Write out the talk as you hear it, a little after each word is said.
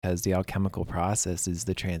as the alchemical process is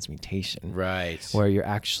the transmutation. Right. Where you're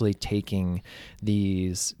actually taking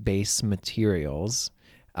these base materials.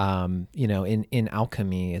 In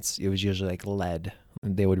alchemy, it was usually like lead.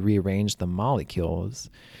 They would rearrange the molecules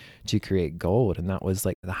to create gold, and that was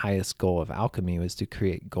like the highest goal of alchemy, was to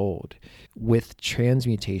create gold. With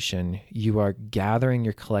transmutation, you are gathering,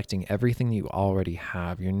 you're collecting everything you already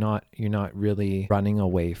have. You're not really running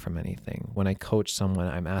away from anything. When I coach someone,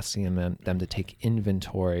 I'm asking them to take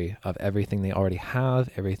inventory of everything they already have,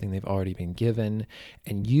 everything they've already been given,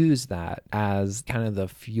 and use that as kind of the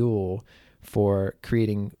fuel for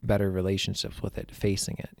creating better relationships with it,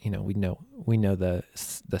 facing it. We know the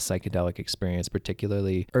psychedelic experience,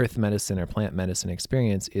 particularly earth medicine or plant medicine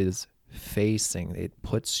experience, is facing. It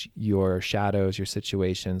puts your shadows, your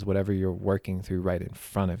situations, whatever you're working through, right in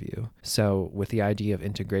front of you. So with the idea of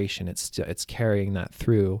integration, it's carrying that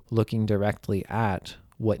through, looking directly at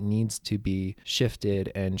what needs to be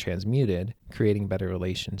shifted and transmuted, creating better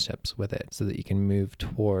relationships with it so that you can move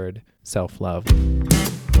toward self-love.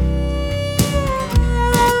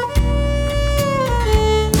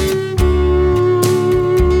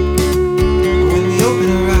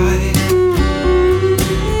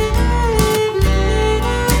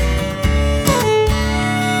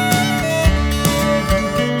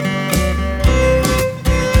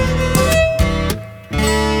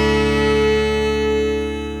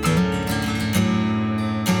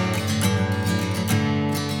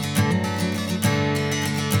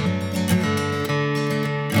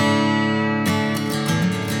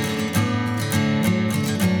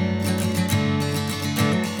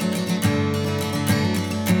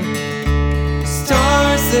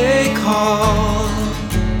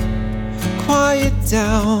 Quiet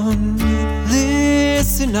down,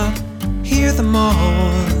 listen up, hear them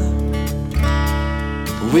all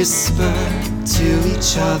whisper to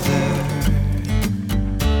each other.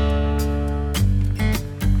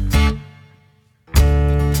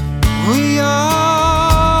 We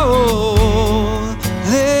all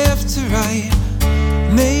left to right,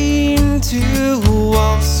 Main to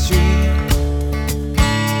Wall Street,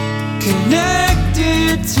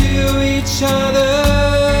 connected to each other.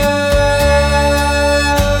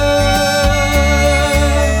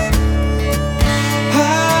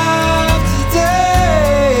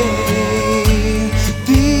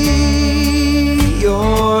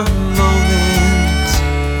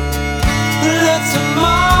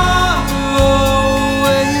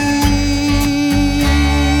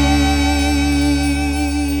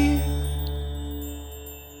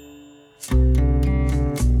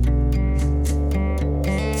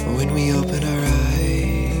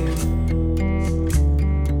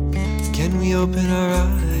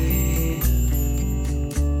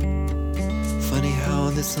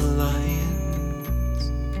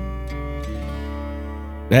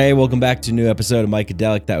 Hey, welcome back to a new episode of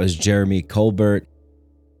Mycadelic. That was Jeremy Colbert,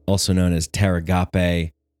 also known as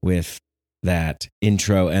Taragape, with that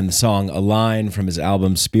intro and the song A Line from his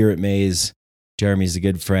album Spirit Maze. Jeremy's a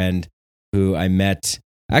good friend who I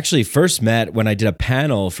first met when I did a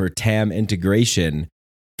panel for TAM Integration.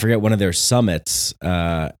 I forget, one of their summits,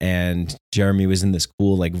 and Jeremy was in this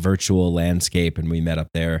cool like virtual landscape, and we met up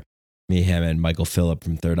there, me, him, and Michael Phillip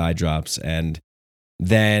from Third Eye Drops. And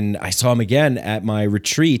then I saw him again at my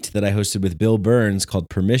retreat that I hosted with Bill Burns called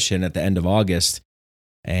Permission at the end of August.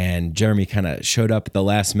 And Jeremy kind of showed up at the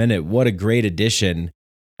last minute. What a great addition.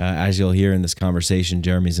 As you'll hear in this conversation,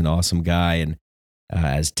 Jeremy's an awesome guy. And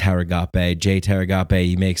as Taragape, Jay Taragape,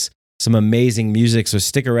 he makes some amazing music. So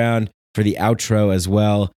stick around for the outro as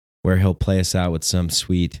well, where he'll play us out with some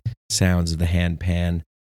sweet sounds of the hand pan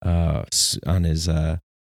on his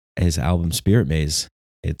album Spirit Maze.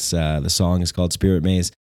 It's the song is called Spirit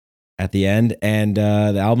Maze at the end, and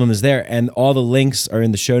the album is there, and all the links are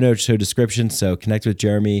in the show notes, show description. So connect with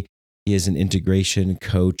Jeremy. He is an integration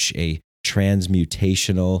coach, a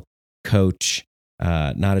transmutational coach,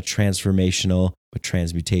 not a transformational, but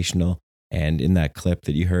transmutational. And in that clip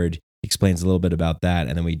that you heard, he explains a little bit about that,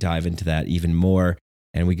 and then we dive into that even more,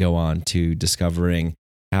 and we go on to discovering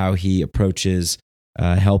how he approaches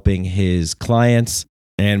helping his clients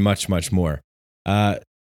and much, much more.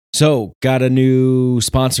 So got a new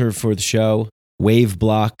sponsor for the show,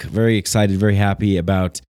 Waveblock. Very excited, very happy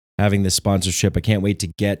about having this sponsorship. I can't wait to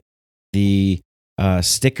get the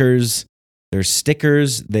stickers. There's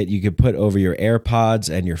stickers that you could put over your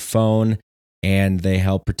AirPods and your phone, and they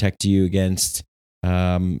help protect you against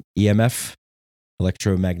EMF,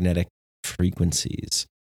 electromagnetic frequencies,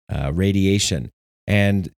 radiation.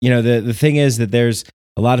 And, the thing is that there's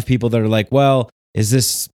a lot of people that are like, well, is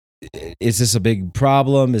this a big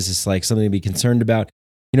problem? Is this like something to be concerned about?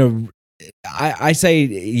 I say,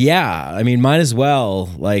 yeah. I mean, might as well.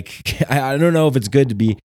 Like, I don't know if it's good to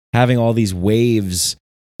be having all these waves,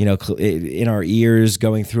 in our ears,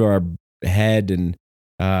 going through our head, and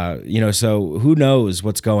so who knows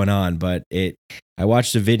what's going on? But I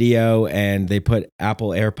watched a video, and they put Apple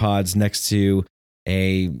AirPods next to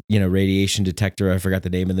a radiation detector. I forgot the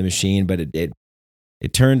name of the machine, but it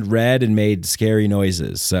turned red and made scary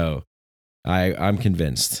noises. So I'm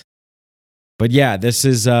convinced. But yeah, this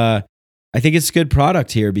is I think it's a good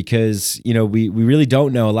product here because we really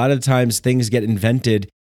don't know. A lot of the times things get invented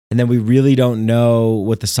and then we really don't know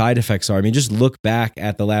what the side effects are. I mean, just look back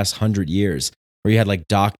at the last 100 years where you had like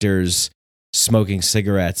doctors smoking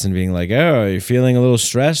cigarettes and being like, "Oh, you're feeling a little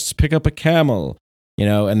stressed? Pick up a Camel."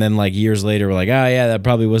 And then like years later, we're like, "Oh yeah, that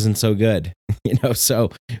probably wasn't so good."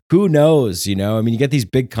 So who knows? I mean, you get these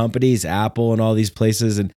big companies, Apple and all these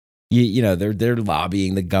places, and they're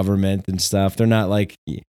lobbying the government and stuff. They're not like,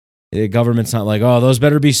 the government's not like, "Oh, those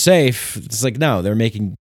better be safe." It's like, no, they're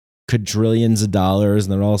making quadrillions of dollars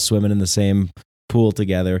and they're all swimming in the same pool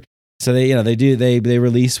together. So they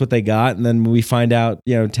release what they got, and then we find out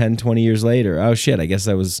 10, 20 years later, oh shit, I guess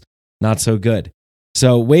that was not so good.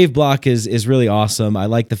 So WaveBlock is really awesome. I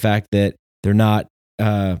like the fact that they're not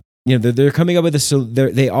they're coming up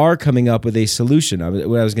with they are coming up with a solution.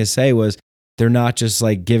 What I was going to say was, they're not just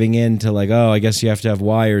like giving in to like, oh, I guess you have to have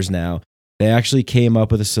wires now. They actually came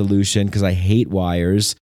up with a solution, because I hate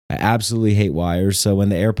wires. I absolutely hate wires. So when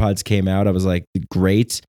the AirPods came out, I was like,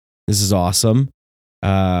 great, this is awesome.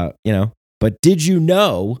 But did you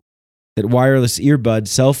know that wireless earbuds,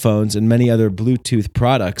 cell phones, and many other Bluetooth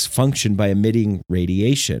products function by emitting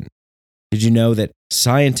radiation? Did you know that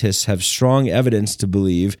scientists have strong evidence to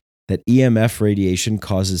believe that EMF radiation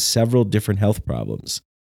causes several different health problems?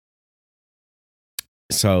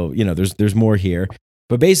 So, there's more here.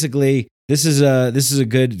 But basically, this is a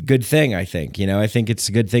good thing, I think. I think it's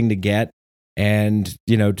a good thing to get, and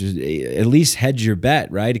to at least hedge your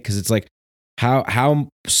bet, right? Because it's like, how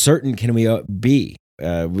certain can we be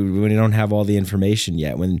when we don't have all the information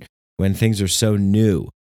yet? When things are so new,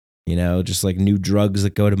 just like new drugs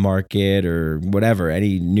that go to market or whatever,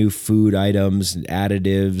 any new food items and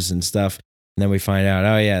additives and stuff, and then we find out,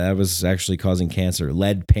 oh yeah, that was actually causing cancer,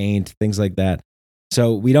 lead paint, things like that.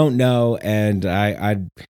 So we don't know, and I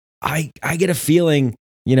get a feeling,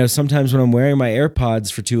 sometimes when I'm wearing my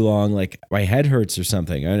AirPods for too long, like my head hurts or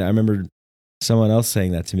something. I remember someone else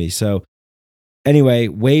saying that to me. So anyway,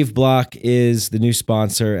 WaveBlock is the new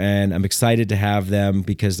sponsor, and I'm excited to have them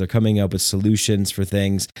because they're coming up with solutions for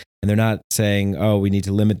things, and they're not saying, oh, we need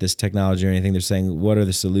to limit this technology or anything. They're saying, what are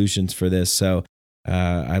the solutions for this? So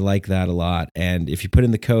I like that a lot. And if you put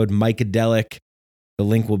in the code Micadelic, the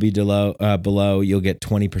link will be below. You'll get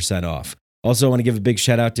 20% off. Also, I want to give a big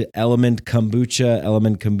shout out to Element Kombucha.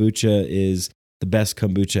 Element Kombucha is the best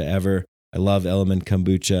kombucha ever. I love Element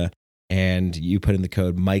Kombucha. And you put in the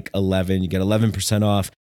code Mike11, you get 11% off.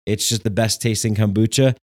 It's just the best tasting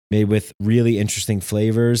kombucha made with really interesting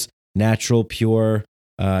flavors, natural, pure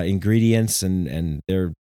ingredients, and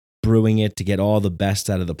they're brewing it to get all the best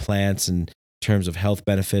out of the plants in terms of health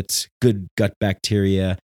benefits, good gut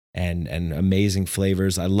bacteria, and amazing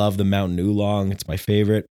flavors. I love the Mountain Oolong. It's my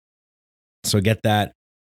favorite. So get that.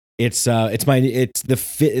 It's the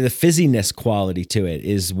fizziness quality to it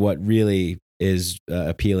is what really is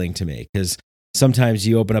appealing to me, because sometimes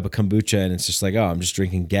you open up a kombucha and it's just like, oh, I'm just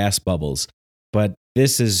drinking gas bubbles. But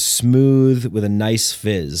this is smooth with a nice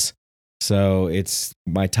fizz. So it's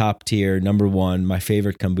my top tier, number one, my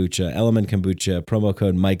favorite kombucha, Element Kombucha, promo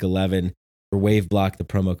code Mike11. For WaveBlock, the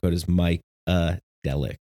promo code is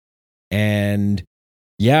Micadelic. And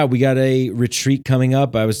yeah, we got a retreat coming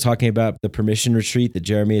up. I was talking about the Permission Retreat that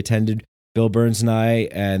Jeremy attended. Bill Burns and I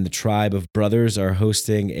and the tribe of brothers are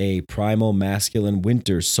hosting a primal masculine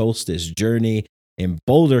winter solstice journey in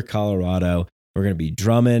Boulder, Colorado. We're going to be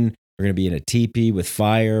drumming. We're going to be in a teepee with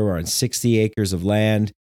fire. We're on 60 acres of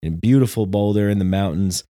land in beautiful Boulder in the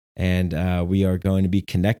mountains. And we are going to be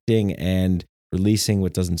connecting and releasing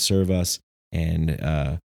what doesn't serve us,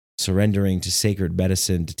 and surrendering to sacred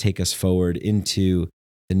medicine to take us forward into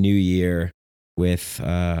the new year with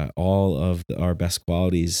all of our best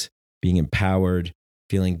qualities, being empowered,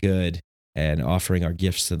 feeling good, and offering our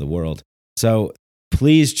gifts to the world. So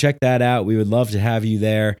please check that out. We would love to have you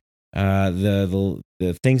there. The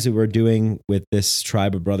things that we're doing with this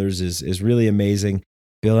tribe of brothers is really amazing.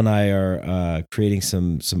 Bill and I are creating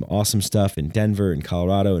some awesome stuff in Denver and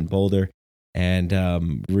Colorado and Boulder. And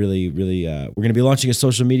really, we're going to be launching a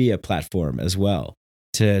social media platform as well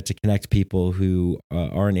to connect people who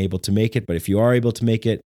aren't able to make it. But if you are able to make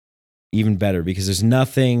it, even better, because there's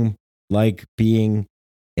nothing like being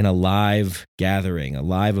in a live gathering, a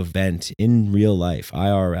live event in real life,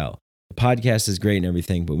 IRL. The podcast is great and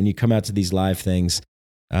everything, but when you come out to these live things,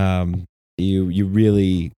 you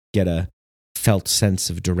really get a felt sense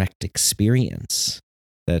of direct experience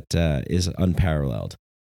that is unparalleled.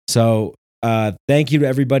 So thank you to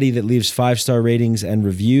everybody that leaves 5-star ratings and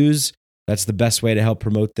reviews. That's the best way to help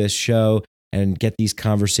promote this show and get these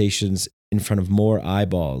conversations in front of more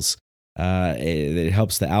eyeballs. It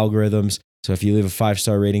helps the algorithms. So if you leave a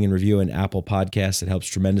 5-star rating and review in Apple Podcasts, it helps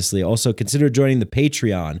tremendously. Also, consider joining the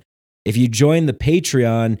Patreon. If you join the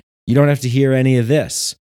Patreon, you don't have to hear any of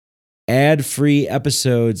this. Ad-free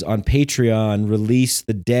episodes on Patreon release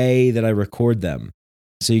the day that I record them.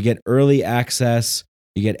 So you get early access,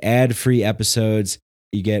 you get ad-free episodes,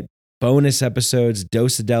 you get bonus episodes.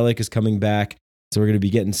 Dosadelic is coming back, so we're going to be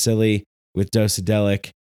getting silly with Dosadelic,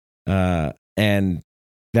 and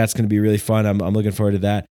that's going to be really fun. I'm looking forward to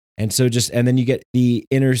that. And so and then you get the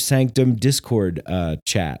Inner Sanctum Discord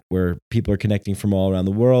chat where people are connecting from all around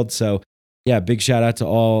the world. So yeah, big shout out to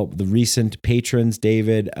all the recent patrons,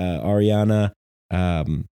 David, Ariana,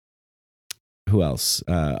 who else?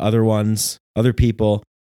 Other people.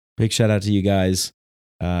 Big shout out to you guys.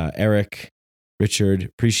 Eric, Richard,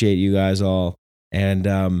 appreciate you guys all. And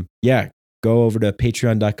go over to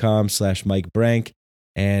patreon.com/Mike Brank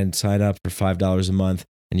and sign up for $5 a month,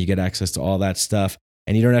 and you get access to all that stuff.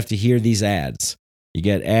 And you don't have to hear these ads. You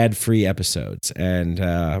get ad-free episodes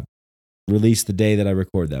and release the day that I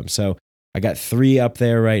record them. So I got 3 up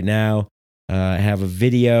there right now. I have a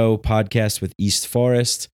video podcast with East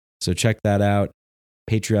Forest, so check that out.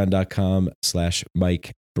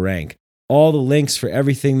 Patreon.com/Mike Brank. All the links for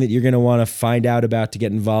everything that you're going to want to find out about to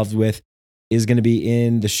get involved with is going to be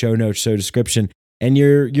in the show notes, show description. And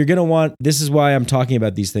you're going to want, this is why I'm talking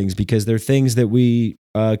about these things, because they're things that we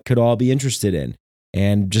could all be interested in,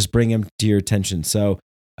 and just bring them to your attention. So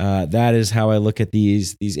that is how I look at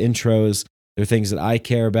these intros. They're things that I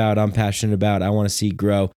care about, I'm passionate about, I want to see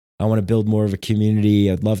grow. I want to build more of a community.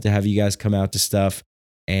 I'd love to have you guys come out to stuff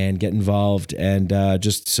and get involved and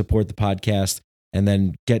just support the podcast, and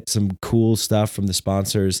then get some cool stuff from the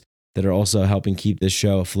sponsors that are also helping keep this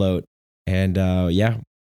show afloat. And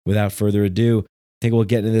without further ado, I think we'll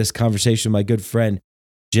get into this conversation with my good friend,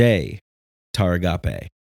 Jay Taragape.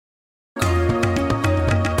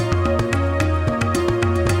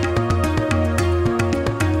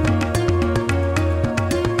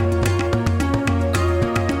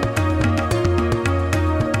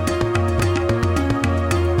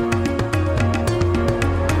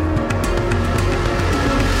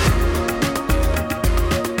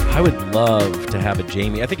 I would love to have a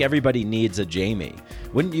Jamie. I think everybody needs a Jamie.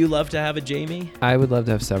 Wouldn't you love to have a Jamie? I would love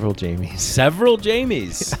to have several Jamies. Several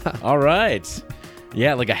Jamies. Yeah. All right.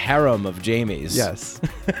 Yeah, like a harem of Jamies. Yes.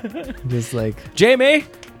 Just like... Jamie!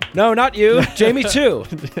 No, not you. Jamie 2.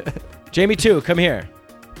 Jamie 2, come here.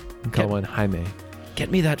 Call one Jaime.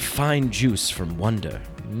 Get me that fine juice from Wonder.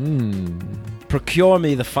 Procure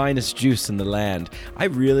me the finest juice in the land. I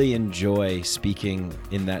really enjoy speaking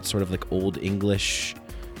in that sort of like old English,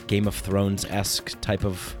 Game of Thrones-esque type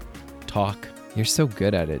of talk. You're so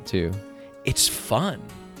good at it too. It's fun.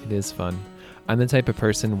 It is fun. I'm the type of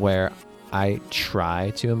person where I try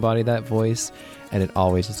to embody that voice, and it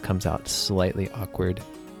always just comes out slightly awkward.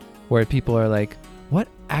 Where people are like, what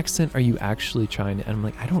accent are you actually trying to? And I'm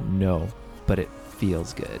like, I don't know, but it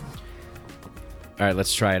feels good. All right,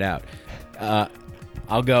 let's try it out.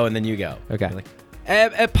 I'll go and then you go. Okay. Like,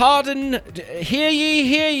 pardon, hear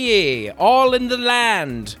ye, all in the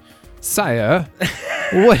land. Sire,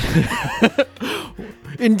 what?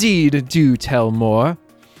 Indeed, do tell more.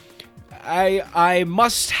 I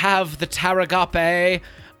must have the Taragape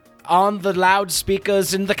on the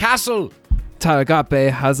loudspeakers in the castle. Taragape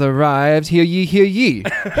has arrived. Hear ye, hear ye.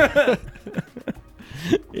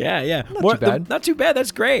 Yeah. Not too bad. Not too bad.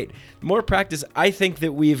 That's great. More practice. I think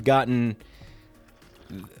that we've gotten...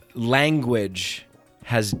 language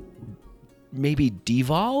has maybe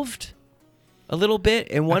devolved a little bit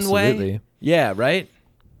in one Absolutely. way. Yeah, right?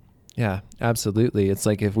 Yeah, absolutely. It's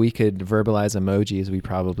like if we could verbalize emojis, we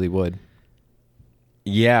probably would.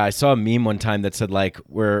 Yeah, I saw a meme one time that said like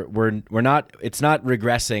we're not, it's not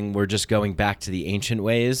regressing, we're just going back to the ancient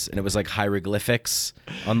ways, and it was like hieroglyphics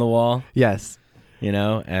on the wall. Yes. You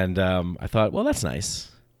know, and I thought, well, that's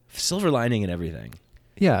nice. Silver lining and everything.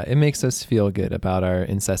 Yeah, it makes us feel good about our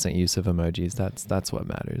incessant use of emojis. That's what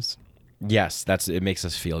matters. Yes, it makes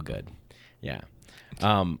us feel good. Yeah.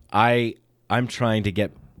 I'm trying to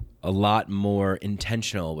get a lot more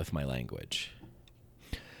intentional with my language.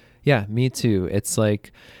 Yeah, me too. It's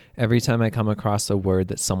like every time I come across a word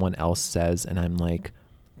that someone else says and I'm like,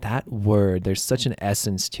 that word, there's such an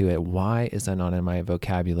essence to it. Why is that not in my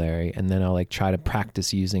vocabulary? And then I'll like try to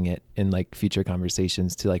practice using it in like future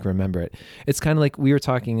conversations to like remember it. It's kind of like we were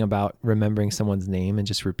talking about remembering someone's name and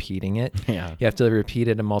just repeating it. Yeah. You have to repeat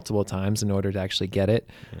it multiple times in order to actually get it.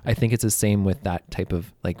 I think it's the same with that type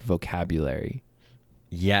of like vocabulary.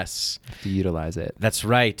 Yes. To utilize it. That's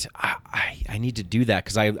right. I need to do that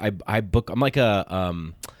because I'm like a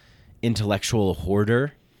intellectual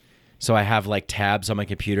hoarder. So I have like tabs on my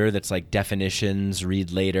computer that's like definitions,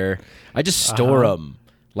 read later. I just store them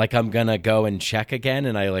like I'm going to go and check again,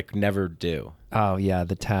 and I like never do. Oh, yeah,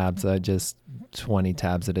 the tabs. Just 20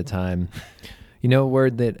 tabs at a time. You know, a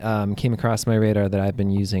word that came across my radar that I've been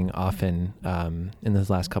using often in this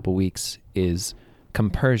last couple weeks is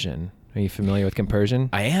compersion. Are you familiar with compersion?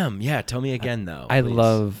 I am. Yeah. Tell me again, though. I please.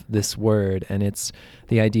 love this word, and it's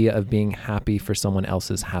the idea of being happy for someone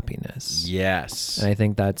else's happiness. Yes. And I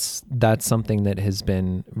think that's something that has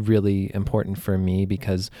been really important for me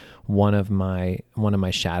because one of my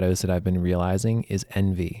shadows that I've been realizing is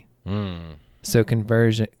envy. So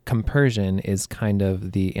compersion is kind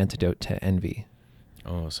of the antidote to envy.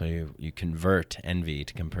 Oh, so you convert envy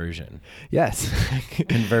to compersion. Yes.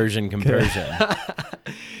 Compersion.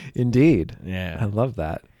 Indeed. Yeah. I love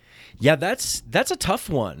that. Yeah, that's a tough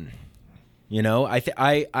one. You know,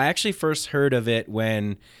 I actually first heard of it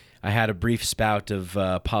when I had a brief spout of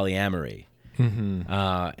polyamory. And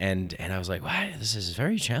I was like, wow, this is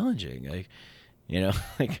very challenging. Like, you know,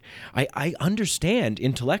 like I understand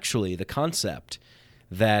intellectually the concept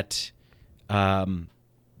that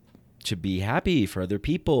to be happy for other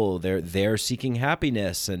people, they're seeking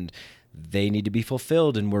happiness and they need to be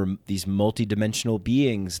fulfilled, and we're these multidimensional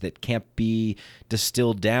beings that can't be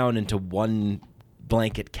distilled down into one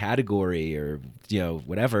blanket category or, you know,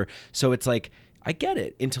 whatever. So it's like, I get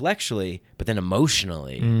it intellectually, but then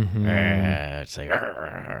emotionally, it's like,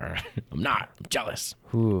 I'm jealous,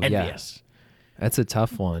 envious. Yeah. That's a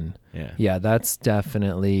tough one. Yeah, that's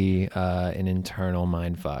definitely an internal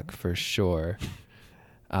mindfuck for sure.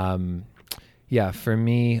 Yeah, for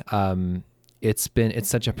me, it's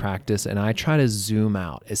such a practice, and I try to zoom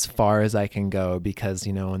out as far as I can go because,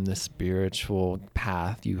 you know, in the spiritual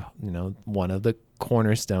path, you know, one of the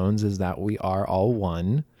cornerstones is that we are all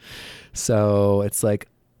one. So it's like,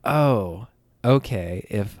 oh, okay,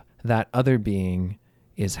 if that other being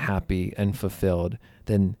is happy and fulfilled,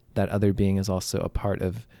 then that other being is also a part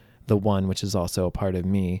of the one, which is also a part of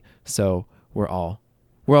me. So we're all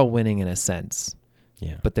winning in a sense.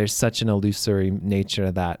 Yeah. But there's such an illusory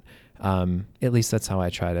nature that at least that's how I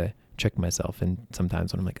try to trick myself. And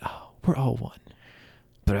sometimes when I'm like, oh, we're all one,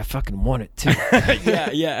 but I fucking want it too.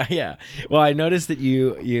 Yeah. Well, I noticed that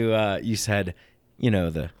you said, you know,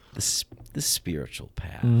 the spiritual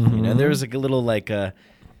path. Mm-hmm. You know, there was like a little like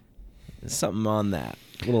something on that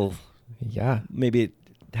little. Yeah. Maybe it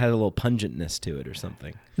had a little pungentness to it or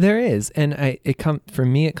something. There is, and for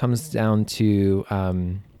me it comes down to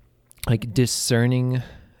like discerning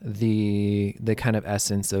the kind of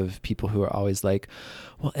essence of people who are always like,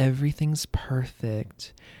 well, everything's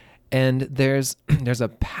perfect, and there's a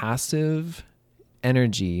passive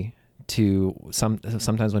energy to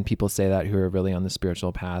sometimes when people say that who are really on the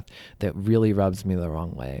spiritual path that really rubs me the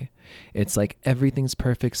wrong way. It's like everything's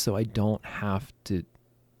perfect, so I don't have to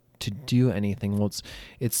do anything. Well,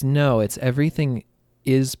 it's everything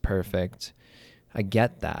is perfect. I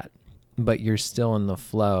get that, but you're still in the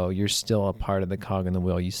flow. You're still a part of the cog in the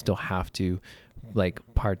wheel. You still have to like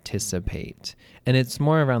participate, and it's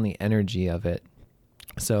more around the energy of it.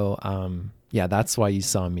 So, yeah, that's why you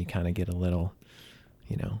saw me kind of get a little,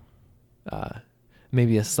 you know,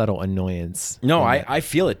 maybe a subtle annoyance. No, I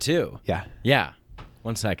feel it too. Yeah. Yeah.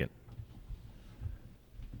 1 second.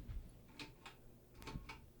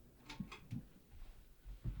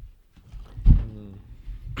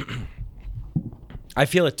 I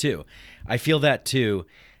feel it too. I feel that too.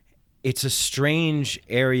 It's a strange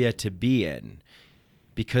area to be in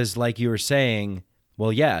because, like you were saying,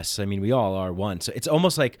 well, yes, I mean, we all are one. So it's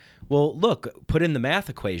almost like, well, look, put in the math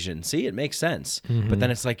equation. See, it makes sense. Mm-hmm. But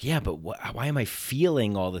then it's like, yeah, but why am I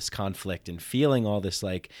feeling all this conflict and feeling all this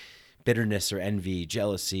like bitterness or envy,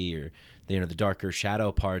 jealousy, or, you know, the darker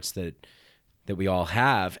shadow parts that we all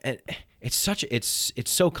have? And it's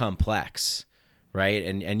so complex. Right.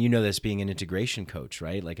 And you know this being an integration coach,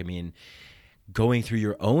 right? Like, I mean, going through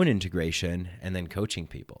your own integration and then coaching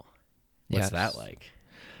people. What's that like?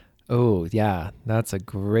 Oh, yeah, that's a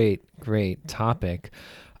great topic.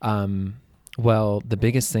 Well, the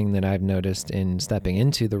biggest thing that I've noticed in stepping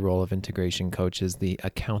into the role of integration coach is the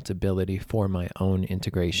accountability for my own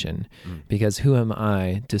integration. Because who am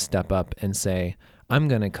I to step up and say, I'm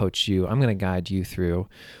going to coach you. I'm going to guide you through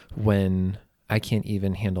when I can't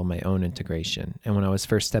even handle my own integration. And when I was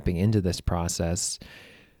first stepping into this process,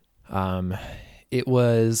 it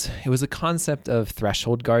was a concept of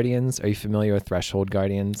threshold guardians. Are you familiar with threshold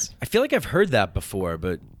guardians? I feel like I've heard that before,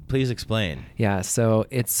 but please explain. Yeah, so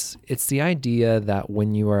it's the idea that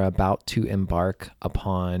when you are about to embark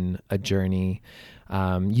upon a journey,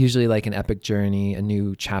 usually like an epic journey, a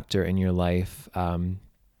new chapter in your life,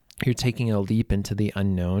 you're taking a leap into the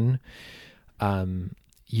unknown,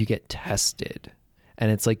 you get tested. And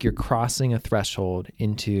it's like you're crossing a threshold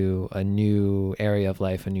into a new area of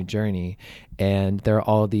life, a new journey. And there are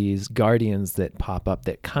all these guardians that pop up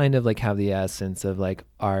that kind of like have the essence of like,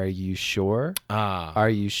 are you sure? Are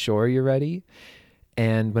you sure you're ready?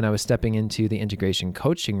 And when I was stepping into the integration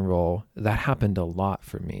coaching role, that happened a lot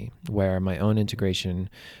for me, where my own integration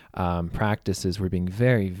practices were being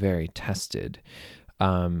very, very tested.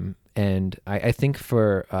 And I think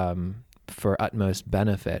for utmost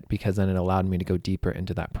benefit, because then it allowed me to go deeper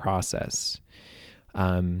into that process.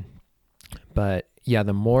 But yeah,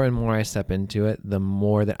 the more and more I step into it, the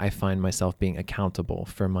more that I find myself being accountable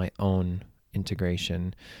for my own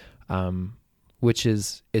integration, which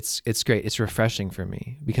is, it's great. It's refreshing for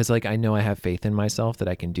me because like, I know I have faith in myself that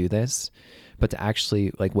I can do this, but to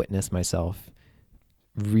actually like witness myself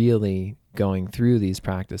really going through these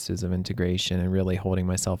practices of integration and really holding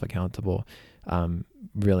myself accountable,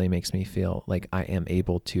 really makes me feel like I am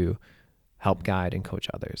able to help guide and coach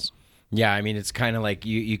others. Yeah, I mean, it's kind of like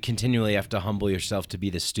you continually have to humble yourself to be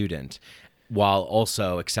the student while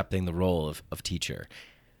also accepting the role of teacher.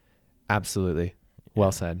 Absolutely.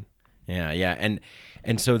 Well said. Yeah.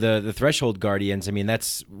 And so the threshold guardians, I mean,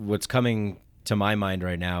 that's what's coming to my mind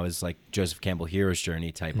right now is like Joseph Campbell Hero's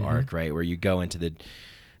Journey type arc, right? Where you go into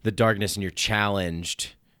the darkness and you're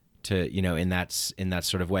challenged to, in that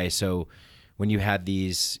sort of way. So when you had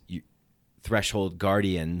these threshold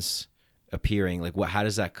guardians appearing, like how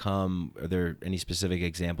does that come? Are there any specific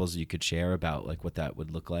examples that you could share about like what that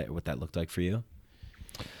would look like or what that looked like for you?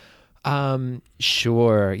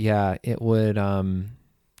 Sure. Yeah. It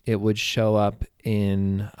would show up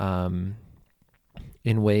in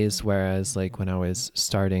ways, whereas like when I was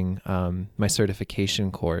starting, my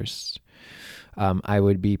certification course, I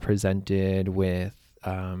would be presented with,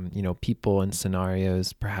 people and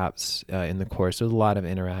scenarios, perhaps in the course. There's a lot of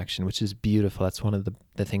interaction, which is beautiful. That's one of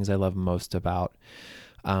the things I love most about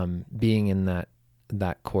being in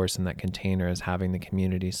that course and that container, is having the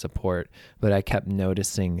community support. But I kept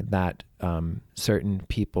noticing that certain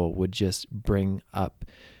people would just bring up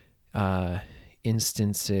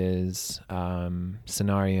instances,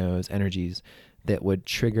 scenarios, energies that would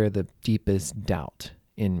trigger the deepest doubt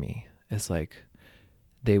in me. It's like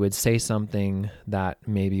they would say something that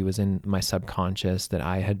maybe was in my subconscious that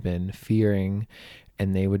I had been fearing,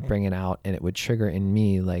 and they would bring it out, and it would trigger in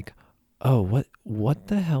me like, oh, what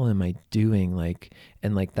the hell am I doing? Like,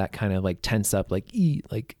 and like that kind of like tense up, like,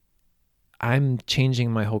 I'm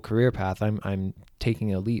changing my whole career path. I'm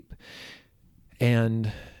taking a leap.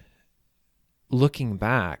 And looking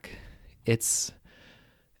back,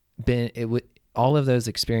 all of those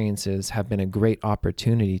experiences have been a great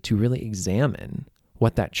opportunity to really examine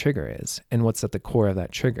what that trigger is and what's at the core of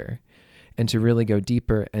that trigger, and to really go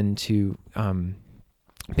deeper and to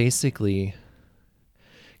basically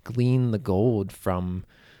glean the gold from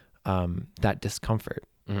that discomfort.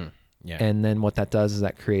 Mm-hmm. Yeah. And then what that does is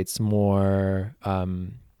that creates more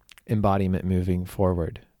embodiment moving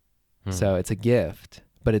forward. Mm-hmm. So it's a gift,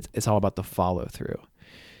 but it's all about the follow through.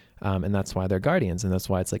 And that's why they're guardians. And that's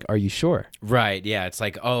why it's like, are you sure? Right. Yeah. It's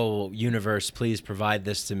like, oh, universe, please provide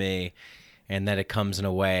this to me. And then it comes in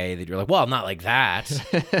a way that you're like, well, not like that.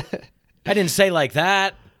 I didn't say like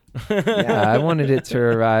that. Yeah, I wanted it to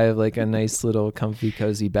arrive like a nice little comfy,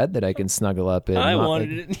 cozy bed that I can snuggle up in. I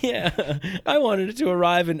wanted it to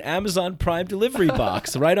arrive in Amazon Prime delivery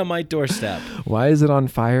box right on my doorstep. Why is it on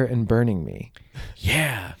fire and burning me?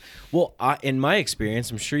 Yeah. Well, in my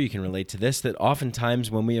experience, I'm sure you can relate to this, that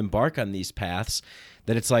oftentimes when we embark on these paths,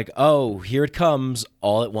 that it's like, oh, here it comes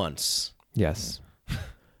all at once. Yes.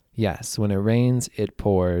 Yes. When it rains, it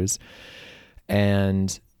pours.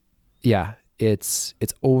 And yeah, it's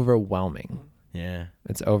overwhelming. Yeah.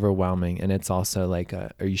 It's overwhelming. And it's also like,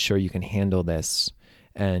 are you sure you can handle this?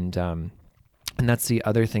 And that's the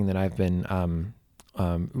other thing that I've been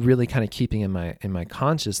really kind of keeping in my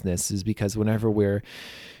consciousness, is because whenever we're,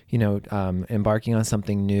 embarking on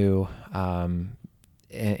something new,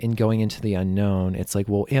 and going into the unknown, it's like,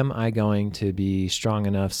 well, am I going to be strong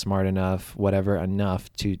enough, smart enough, whatever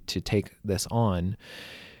enough to take this on?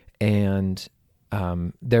 And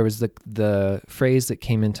there was the phrase that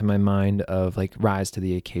came into my mind of like rise to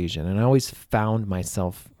the occasion. And I always found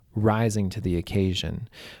myself rising to the occasion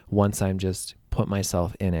once I'm just put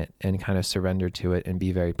myself in it and kind of surrender to it and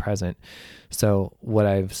be very present. So what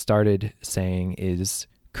I've started saying is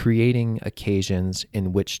creating occasions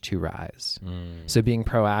in which to rise. So being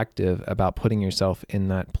proactive about putting yourself in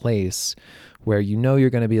that place where you know you're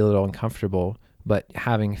going to be a little uncomfortable, but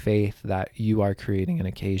having faith that you are creating an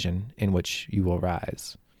occasion in which you will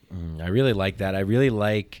rise. I really like that. I really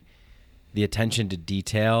like the attention to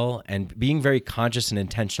detail and being very conscious and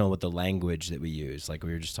intentional with the language that we use. Like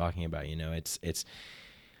we were just talking about, you know, it's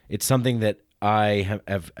something that I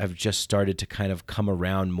have just started to kind of come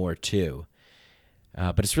around more to.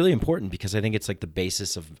 But it's really important because I think it's like the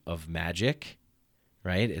basis of magic,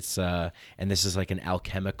 right? It's and this is like an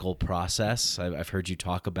alchemical process. I've heard you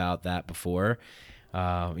talk about that before.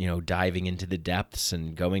 You know, diving into the depths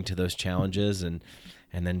and going to those challenges and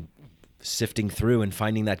then sifting through and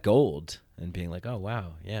finding that gold and being like, oh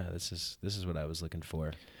wow, yeah, this is what I was looking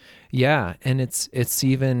for. Yeah, and it's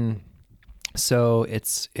even so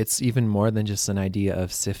it's even more than just an idea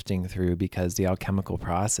of sifting through, because the alchemical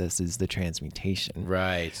process is the transmutation,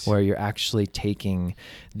 right? Where you're actually taking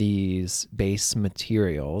these base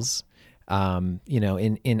materials. You know,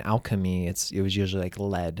 in alchemy, it was usually like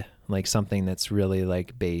lead, like something that's really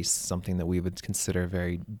like base, something that we would consider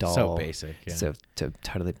very dull. So basic. Yeah. So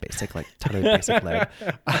totally basic, like totally basic lead.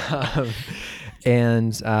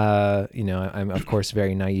 You know, I'm of course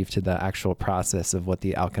very naive to the actual process of what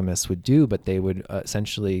the alchemists would do, but they would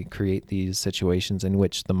essentially create these situations in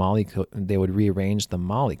which they would rearrange the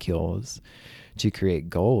molecules to create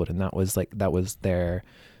gold. And that was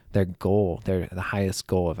their goal, the highest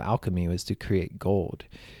goal of alchemy was to create gold.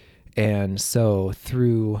 And so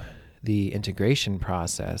through the integration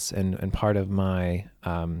process and part of my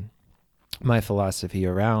my philosophy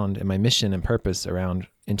around and my mission and purpose around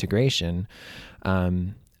integration, I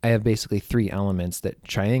have basically 3 elements that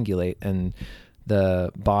triangulate, and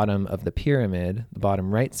the bottom of the pyramid, the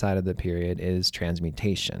bottom right side of the pyramid, is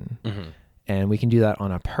transmutation. Mm-hmm. And we can do that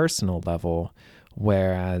on a personal level,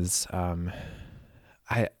 whereas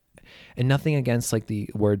and nothing against like the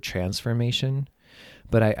word transformation,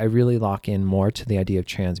 but I really lock in more to the idea of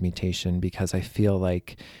transmutation, because I feel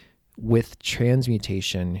like with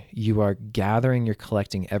transmutation, you are gathering, you're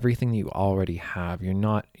collecting everything that you already have. You're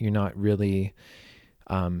not really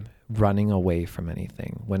running away from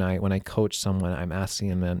anything. When I coach someone, I'm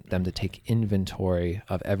asking them to take inventory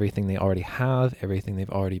of everything they already have, everything they've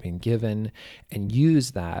already been given, and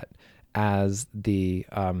use that as the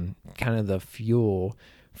kind of the fuel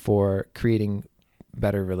for creating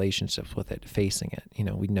better relationships with it, facing it. You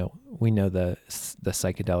know, we know the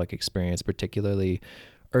psychedelic experience, particularly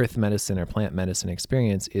earth medicine or plant medicine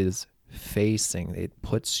experience, is facing. It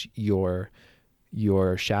puts your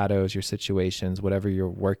shadows, your situations, whatever you're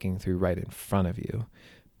working through, right in front of you.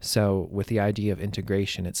 So with the idea of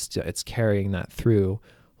integration, it's carrying that through,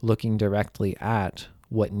 looking directly at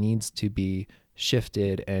what needs to be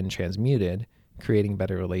shifted and transmuted, creating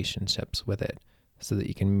better relationships with it, so that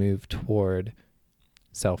you can move toward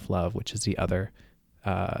self-love, which is the other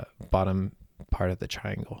bottom part of the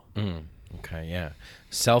triangle. Okay, yeah.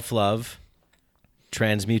 Self-love,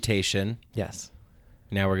 transmutation. Yes.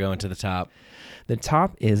 Now we're going to the top. The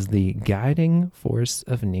top is the guiding force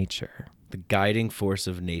of nature. The guiding force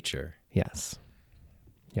of nature. Yes.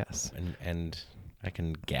 And I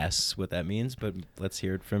can guess what that means, but let's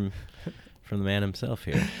hear it from the man himself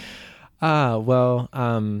here. Well,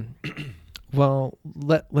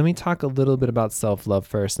 let me talk a little bit about self-love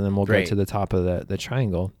first, and then we'll go to the top of the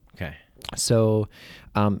triangle. Okay. So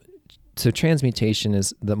transmutation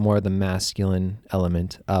is the masculine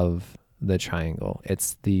element of the triangle.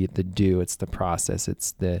 It's the do, it's the process,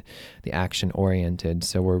 it's the action oriented.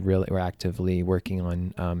 So we're actively working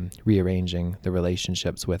on rearranging the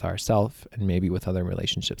relationships with ourself and maybe with other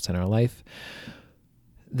relationships in our life.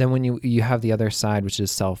 Then when you have the other side, which is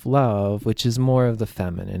self-love, which is more of the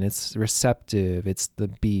feminine. It's receptive, it's the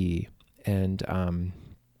be. And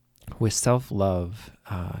with self-love,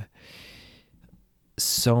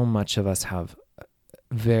 so much of us have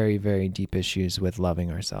very, very deep issues with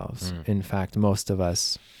loving ourselves. In fact, most of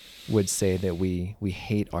us would say that we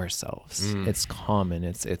hate ourselves. It's common.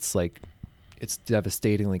 It's like, it's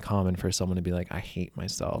devastatingly common for someone to be like, I hate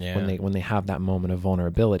myself, when they have that moment of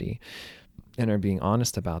vulnerability and are being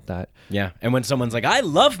honest about that. Yeah. And when someone's like, I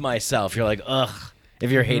love myself, you're like, ugh.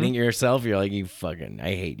 If you're hating yourself, you're like, I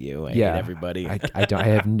hate you. I hate everybody. I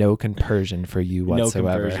have no compersion for you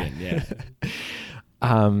whatsoever. No compersion, yeah.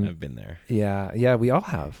 I've been there. Yeah, we all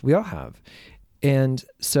have. And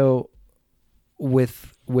so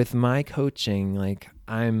with my coaching, like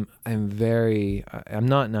I'm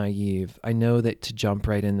not naive. I know that to jump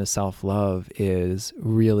right into self-love is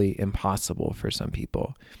really impossible for some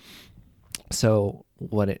people. So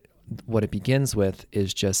what it begins with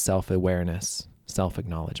is just self-awareness,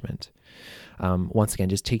 self-acknowledgement. Once again,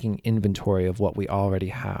 just taking inventory of what we already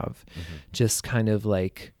have, just kind of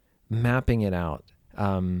like mapping it out.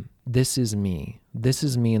 This is me. This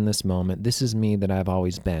is me in this moment. This is me that I've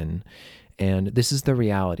always been. And this is the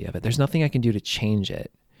reality of it. There's nothing I can do to change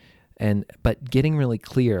it. But getting really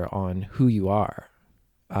clear on who you are,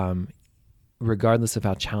 regardless of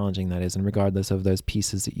how challenging that is, and regardless of those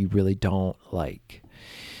pieces that you really don't like.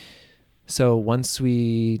 So once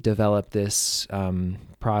we develop this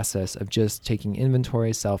process of just taking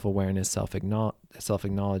inventory, self-awareness,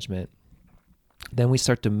 self-acknowledgement, then we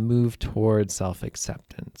start to move towards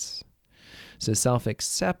self-acceptance. So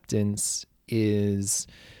self-acceptance is,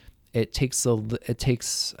 it takes some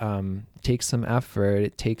effort.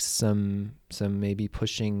 It takes some maybe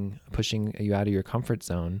pushing you out of your comfort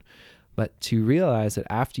zone, but to realize that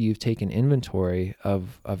after you've taken inventory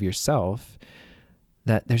of yourself,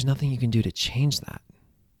 that there's nothing you can do to change that.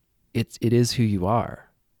 It is who you are,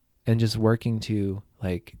 and just working to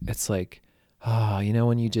like, it's like, oh, you know,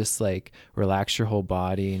 when you just like relax your whole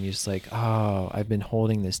body and you're just like, oh, I've been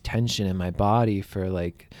holding this tension in my body for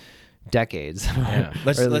like decades. Yeah.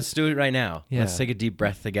 Let's do it right now. Yeah. Let's take a deep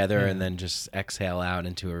breath together and then just exhale out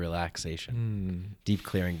into a relaxation. Deep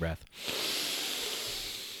clearing breath.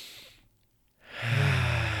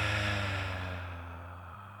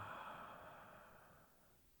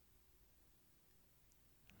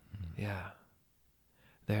 Yeah.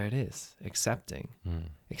 There it is. Accepting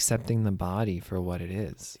the body for what it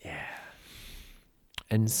is. Yeah.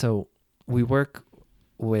 And so we work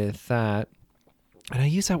with that. And I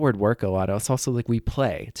use that word work a lot. It's also like we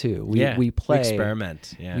play too. We play. We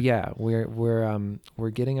experiment. Yeah. Yeah. We're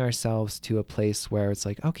getting ourselves to a place where it's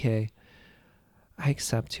like, okay, I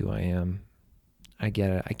accept who I am. I get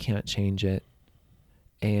it. I can't change it.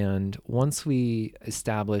 And once we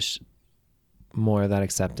establish more of that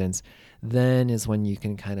acceptance, then is when you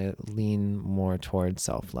can kind of lean more towards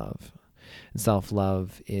self-love. And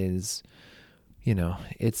self-love is, you know,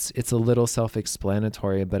 it's a little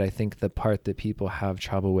self-explanatory, but I think the part that people have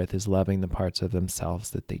trouble with is loving the parts of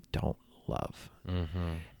themselves that they don't love.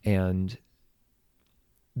 And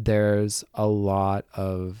there's a lot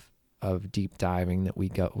of deep diving that we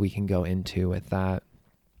can go into with that.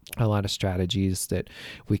 A lot of strategies that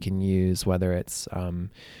we can use, whether it's,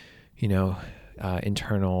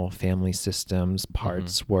 internal family systems,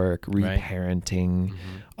 parts work, reparenting,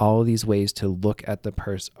 all of these ways to look at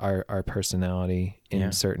our personality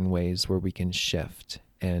in certain ways where we can shift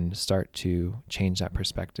and start to change that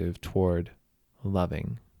perspective toward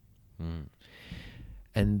loving.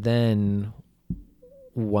 And then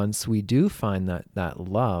once we do find that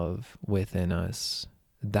love within us,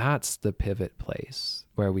 that's the pivot place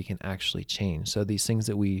where we can actually change. So these things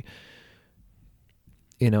that we,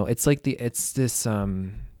 it's like it's this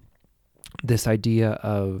idea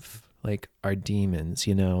of like our demons,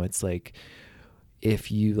 it's like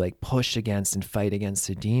if you like push against and fight against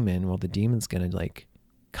a demon, well, the demon's going to like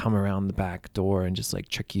come around the back door and just like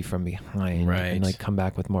trick you from behind and like come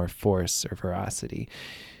back with more force or ferocity.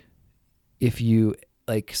 If you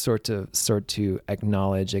like sort to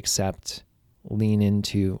acknowledge, accept, lean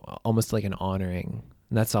into almost like an honoring,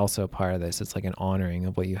 and that's also part of this. It's like an honoring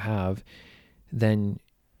of what you have. Then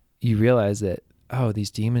you realize that, oh,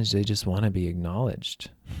 these demons, they just want to be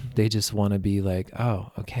acknowledged. They just want to be like,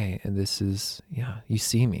 oh, okay. And this is, you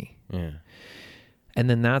see me. Yeah. And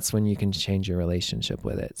then that's when you can change your relationship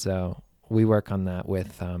with it. So we work on that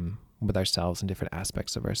with ourselves and different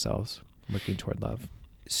aspects of ourselves, working toward love.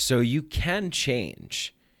 So you can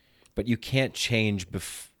change, but you can't change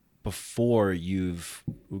before you've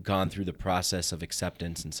gone through the process of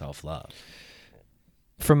acceptance and self-love.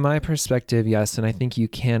 From my perspective, yes, and I think you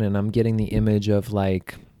can. And I'm getting the image of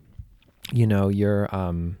like, you're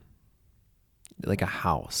like a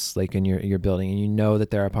house, like in your building, and you know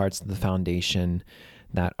that there are parts of the foundation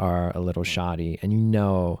that are a little shoddy, and you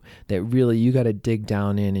know that really you got to dig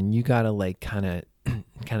down in and you got to like kind of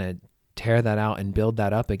tear that out and build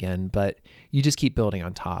that up again. But you just keep building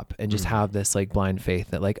on top and just have this like blind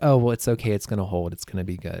faith that like, oh, well, it's okay. It's going to hold. It's going to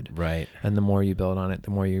be good. Right. And the more you build on it,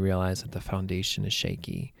 the more you realize that the foundation is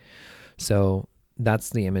shaky. So that's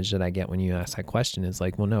the image that I get when you ask that question, is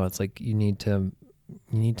like, well, no, it's like you need to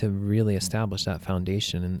really establish that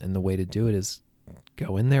foundation. And the way to do it is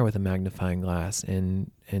go in there with a magnifying glass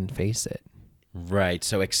and face it. Right.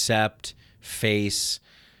 So accept, face,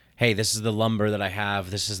 hey, this is the lumber that I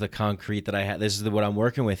have. This is the concrete that I have. This is what I'm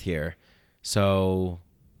working with here. So,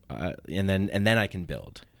 and then I can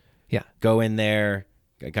build. Yeah. Go in there.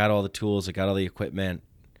 I got all the tools. I got all the equipment.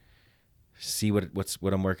 See what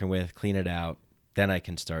I'm working with. Clean it out. Then I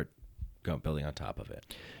can start building on top of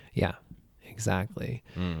it. Yeah, exactly.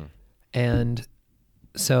 And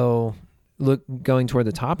so going toward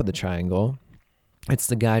the top of the triangle, it's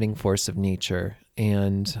the guiding force of nature.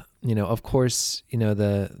 And, of course,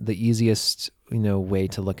 the easiest, way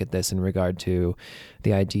to look at this in regard to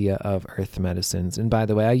the idea of earth medicines. And by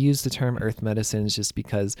the way, I use the term earth medicines just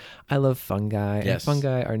because I love fungi. Yes. And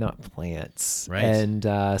fungi are not plants. Right. And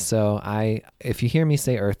so if you hear me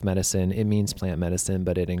say earth medicine, it means plant medicine,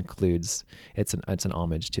 but it includes, it's an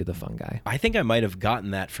homage to the fungi. I think I might have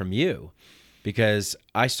gotten that from you because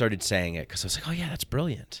I started saying it because I was like, oh yeah, that's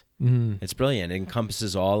brilliant. It's brilliant. It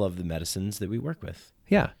encompasses all of the medicines that we work with.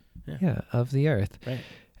 Yeah, of the earth. Right.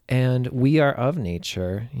 And we are of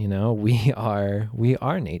nature, we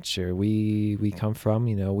are nature. We come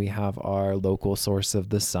from, we have our local source of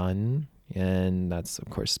the sun, and that's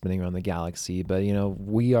of course spinning around the galaxy. But,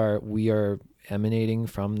 we are emanating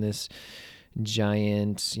from this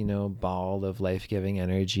giant, ball of life-giving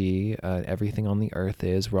energy. Everything on the earth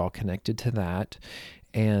we're all connected to that.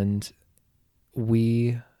 And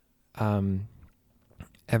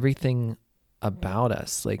everything about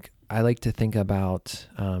us, like I like to think about,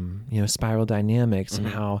 spiral dynamics and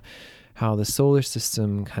how the solar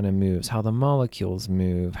system kind of moves, how the molecules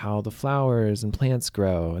move, how the flowers and plants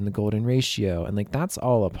grow, and the golden ratio. And like, that's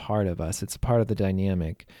all a part of us. It's a part of the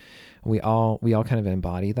dynamic. We all kind of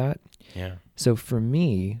embody that. Yeah. So for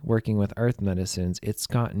me, working with earth medicines, it's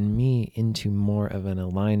gotten me into more of an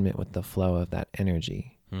alignment with the flow of that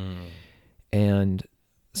energy. And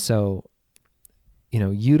so,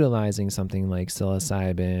 utilizing something like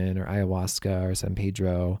psilocybin or ayahuasca or San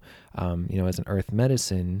Pedro, as an earth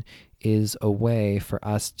medicine is a way for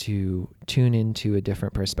us to tune into a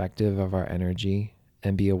different perspective of our energy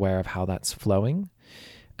and be aware of how that's flowing.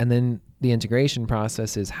 And then the integration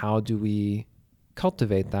process is, how do we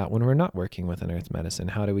cultivate that when we're not working with an earth medicine?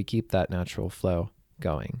 How do we keep that natural flow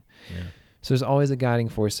going? Yeah. So there's always a guiding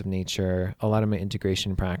force of nature. A lot of my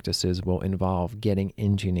integration practices will involve getting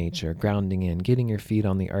into nature, grounding in, getting your feet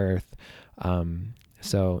on the earth.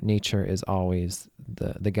 So nature is always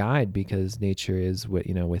the guide, because nature is what,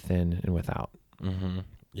 within and without. Mm-hmm.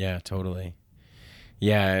 Yeah, totally.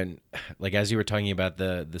 Yeah, and like as you were talking about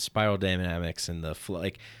the spiral dynamics and the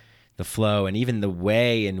flow, and even the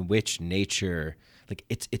way in which nature, like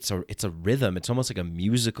it's a rhythm. It's almost like a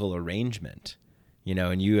musical arrangement.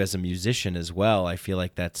 And you as a musician as well, I feel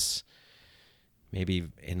like that's maybe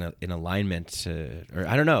in alignment to, or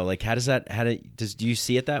I don't know, like do you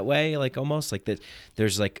see it that way? Like almost like that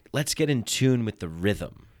there's like, let's get in tune with the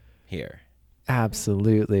rhythm here.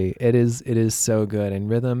 Absolutely. It is so good. And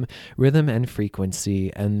rhythm and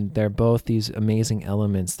frequency, and they're both these amazing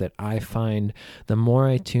elements that I find the more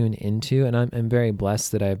I tune into, and I'm very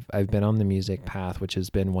blessed that I've been on the music path, which has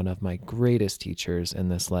been one of my greatest teachers in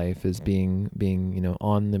this life, is being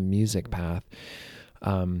on the music path.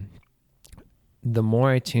 The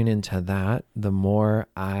more I tune into that, the more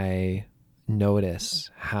I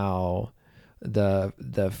notice how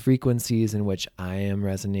the frequencies in which I am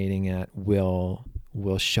resonating at will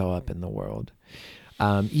show up in the world.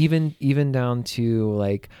 Even down to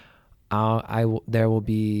like, there will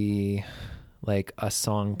be like a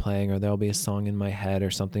song playing, or there'll be a song in my head,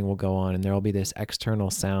 or something will go on, and there will be this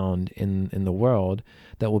external sound in the world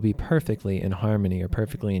that will be perfectly in harmony or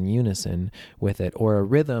perfectly in unison with it, or a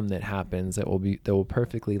rhythm that happens that will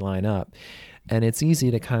perfectly line up. And it's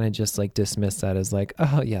easy to kind of just like dismiss that as like,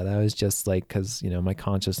 oh yeah, that was just like, cause my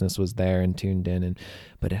consciousness was there and tuned in,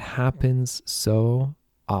 but it happens so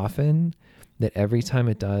often that every time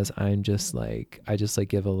it does, I just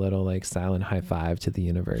give a little like silent high five to the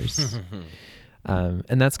universe.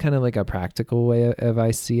 And that's kind of like a practical way of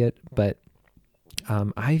I see it. But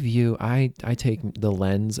I take the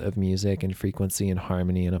lens of music and frequency and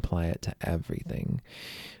harmony and apply it to everything.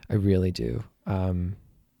 I really do.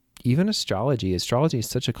 Even astrology is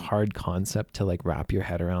such a hard concept to like wrap your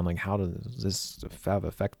head around. Like, how does this have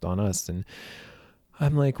effect on us? And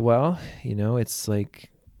I'm like, well, it's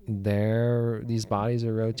like these bodies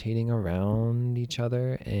are rotating around each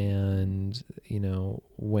other, and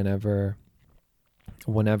whenever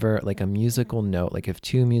like a musical note, like if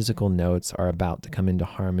two musical notes are about to come into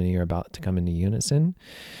harmony or about to come into unison,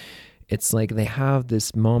 it's like they have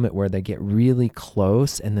this moment where they get really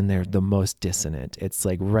close, and then they're the most dissonant. It's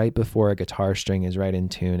like right before a guitar string is right in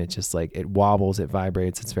tune. It's just like it wobbles, it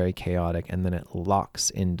vibrates, it's very chaotic, and then it locks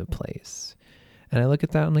into place. And I look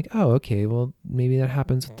at that, I'm like, oh, okay, well, maybe that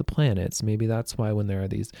happens with the planets. Maybe that's why when there are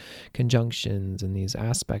these conjunctions and these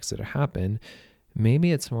aspects that happen,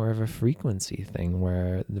 maybe it's more of a frequency thing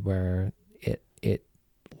where it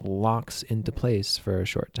locks into place for a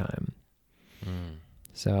short time.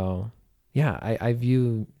 So yeah, I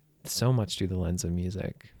view so much through the lens of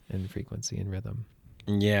music and frequency and rhythm.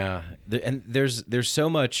 Yeah. And there's so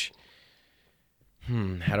much,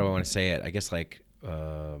 how do I want to say it? I guess like,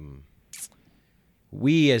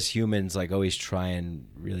 we as humans like always try and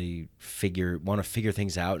really want to figure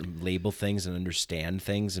things out and label things and understand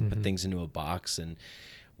things and put things into a box. And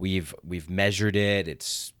we've measured it.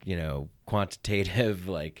 It's, quantitative.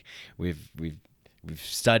 Like we've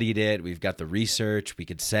studied it. We've got the research. We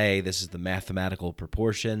could say this is the mathematical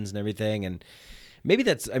proportions and everything. And maybe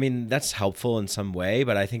that's helpful in some way,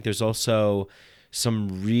 but I think there's also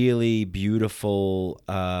some really beautiful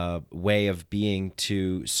way of being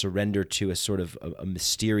to surrender to a sort of a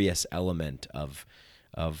mysterious element of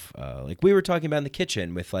like we were talking about in the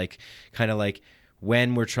kitchen with like kind of like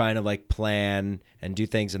when we're trying to like plan and do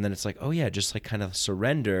things, and then it's like, oh yeah, just like kind of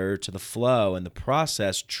surrender to the flow and the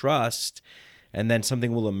process, trust, and then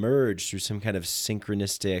something will emerge through some kind of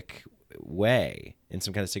synchronistic way,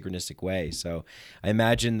 So I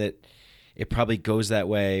imagine that it probably goes that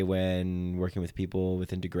way when working with people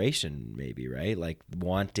with integration, maybe, right? Like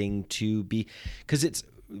wanting to be, because it's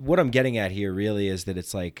what I'm getting at here really is that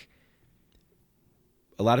it's like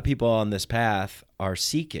a lot of people on this path are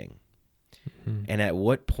seeking. And at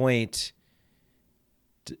what point,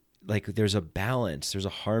 like there's a balance, there's a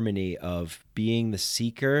harmony of being the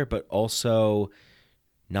seeker, but also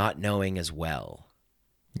not knowing as well.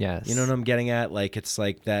 Yes. You know what I'm getting at? Like it's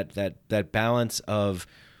like that balance of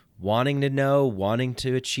wanting to know, wanting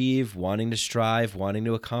to achieve, wanting to strive, wanting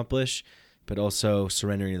to accomplish, but also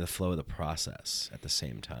surrendering to the flow of the process at the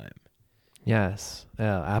same time. Yes,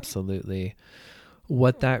 absolutely.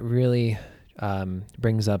 What that really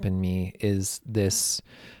brings up in me is this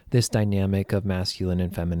dynamic of masculine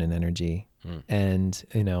and feminine energy. And,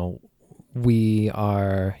 we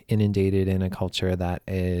are inundated in a culture that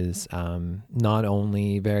is not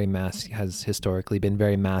only has historically been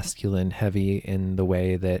very masculine heavy in the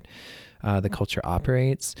way that the culture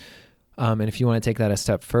operates. And if you want to take that a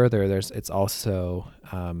step further, it's also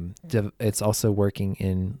working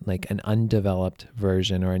in like an undeveloped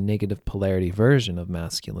version or a negative polarity version of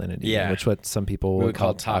masculinity, which what some people would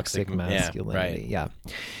call toxic masculinity. Yeah.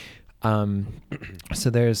 So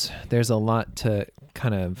there's a lot to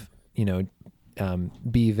kind of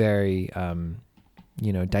be very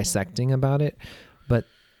dissecting about it, but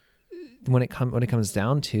when it comes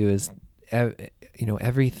down to is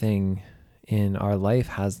everything in our life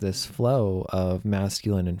has this flow of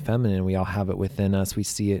masculine and feminine. We all have it within us. We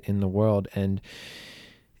see it in the world. And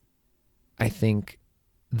I think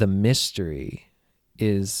the mystery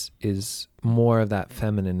is more of that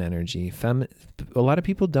feminine energy. A lot of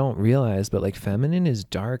people don't realize, but like feminine is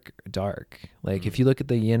dark. Like if you look at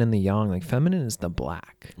the yin and the yang, like feminine is the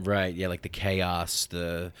black. Right. Yeah. Like the chaos,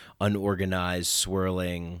 the unorganized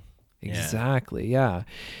swirling. Exactly. Yeah.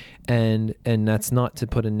 And that's not to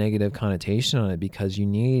put a negative connotation on it, because you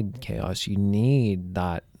need chaos. You need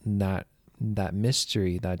that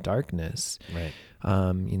mystery, that darkness. Right.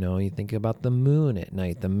 You think about the moon at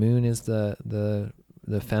night. The moon is the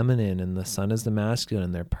feminine and the sun is the masculine,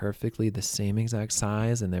 and they're perfectly the same exact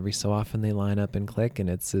size. And every so often they line up and click, and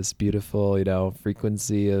it's this beautiful,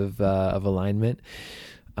 frequency of alignment.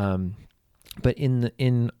 But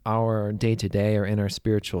in our day-to-day or in our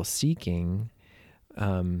spiritual seeking,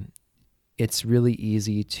 it's really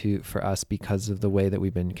easy for us, because of the way that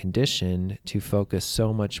we've been conditioned, to focus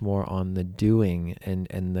so much more on the doing and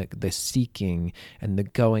the seeking and the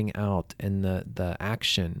going out and the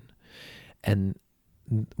action. And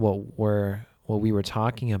what we were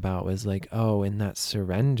talking about was like, in that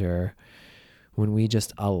surrender, when we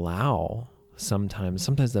just allow, sometimes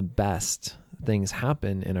the best things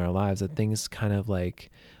happen in our lives, that things kind of like,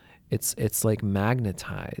 it's like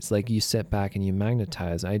magnetized. Like you sit back and you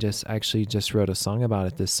magnetize. I actually just wrote a song about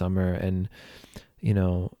it this summer, and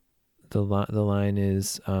the line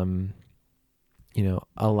is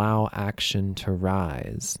allow action to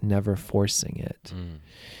rise, never forcing it.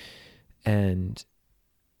 And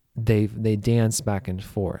they dance back and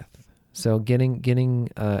forth. So getting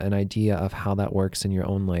an idea of how that works in your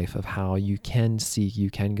own life, of how you can seek, you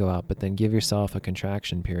can go out, but then give yourself a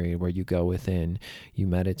contraction period where you go within, you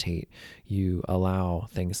meditate, you allow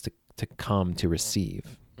things to come, to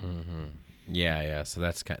receive. Mm-hmm. Yeah. So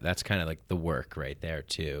that's kind of like the work right there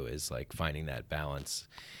too, is like finding that balance.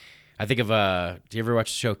 I think of do you ever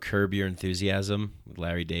watch the show Curb Your Enthusiasm with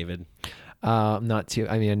Larry David? Not too.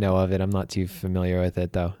 I mean, I know of it. I'm not too familiar with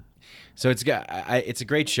it though. So it's a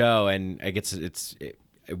great show, and I guess it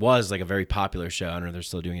was like a very popular show. I don't know if they're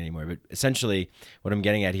still doing it anymore, but essentially what I'm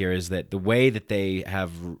getting at here is that the way that they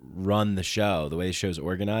have run the show, the way the show is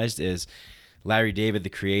organized, is Larry David, the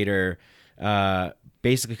creator,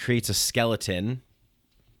 basically creates a skeleton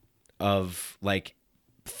of like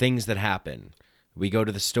things that happen. We go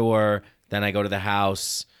to the store, then I go to the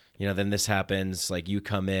house, then this happens, like you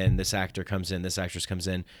come in, this actor comes in, this actress comes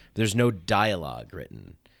in. There's no dialogue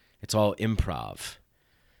written. It's all improv.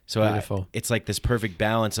 So Beautiful. It's like this perfect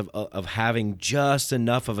balance of having just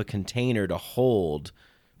enough of a container to hold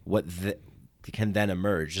what can then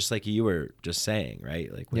emerge, just like you were just saying,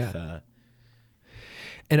 right? Like with,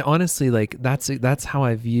 And honestly, like that's how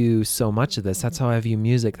I view so much of this. That's how I view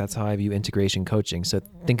music. That's how I view integration coaching. So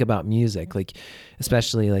think about music, like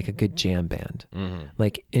especially like a good jam band. Mm-hmm.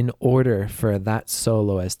 Like in order for that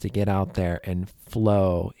soloist to get out there and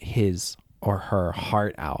flow his or her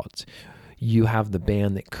heart out, you have the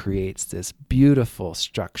band that creates this beautiful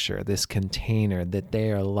structure, this container that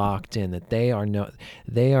they are locked in, that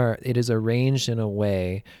it is arranged in a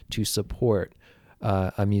way to support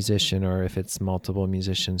a musician, or if it's multiple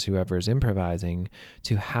musicians, whoever is improvising,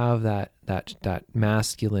 to have that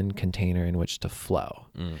masculine container in which to flow.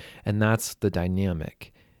 And that's the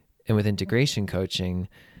dynamic. And with integration coaching,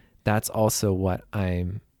 that's also what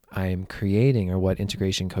I'm creating, or what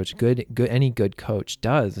integration coach, any good coach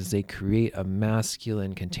does, is they create a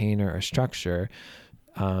masculine container or structure,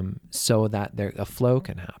 so that a flow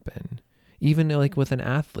can happen. Even like with an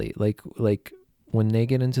athlete, like when they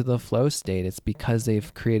get into the flow state, it's because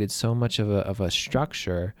they've created so much of a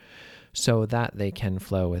structure so that they can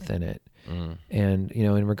flow within it. And,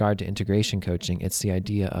 in regard to integration coaching, it's the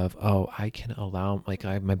idea of, I can allow, like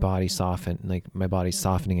my body soften, like my body's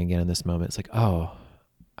softening again in this moment. It's like,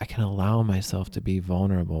 I can allow myself to be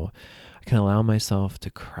vulnerable. I can allow myself to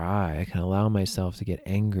cry. I can allow myself to get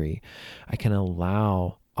angry. I can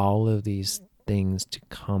allow all of these things to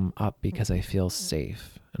come up because I feel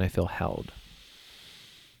safe and I feel held.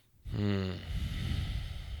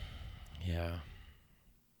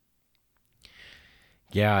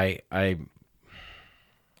 Yeah, I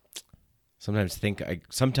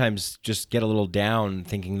sometimes just get a little down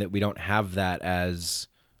thinking that we don't have that as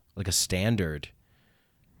like a standard.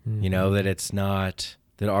 That it's not,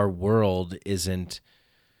 that our world isn't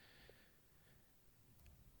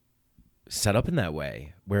set up in that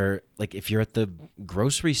way, where like if you're at the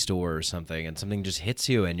grocery store or something and something just hits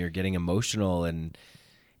you and you're getting emotional, and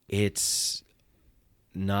it's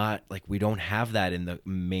not like, we don't have that in the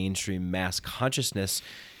mainstream mass consciousness.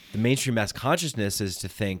 The mainstream mass consciousness is to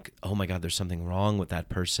think, oh my God, there's something wrong with that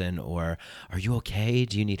person, or are you okay?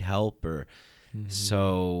 Do you need help? Or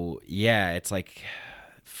so, yeah, it's like,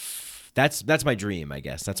 that's my dream, I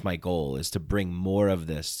guess. That's my goal, is to bring more of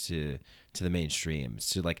this to the mainstream,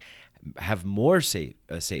 to like have more safe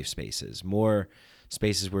spaces, more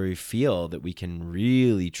spaces where we feel that we can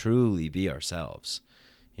really truly be ourselves.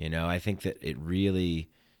 I think that it really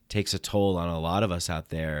takes a toll on a lot of us out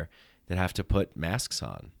there that have to put masks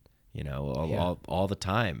on, all the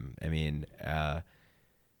time. I mean,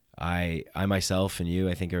 I myself and you,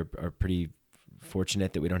 I think are pretty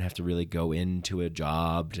fortunate that we don't have to really go into a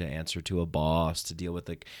job to answer to a boss, to deal with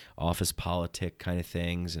like office politic kind of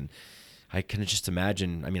things. And I can just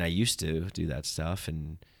imagine, I mean, I used to do that stuff,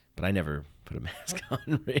 but I never put a mask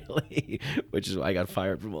on really, which is why I got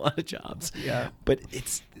fired from a lot of jobs. Yeah. But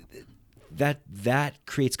it's that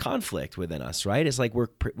creates conflict within us, right? It's like we're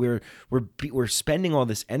spending all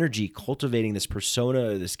this energy cultivating this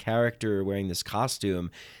persona, this character, wearing this costume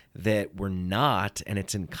that we're not, and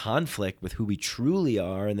it's in conflict with who we truly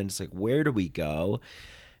are. And then it's like, where do we go?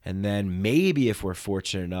 And then maybe if we're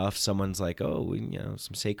fortunate enough, someone's like, some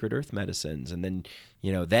sacred earth medicines. And then,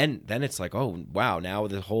 then it's like, oh, wow, now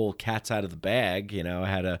the whole cat's out of the bag. I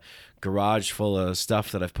had a garage full of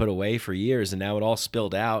stuff that I've put away for years, and now it all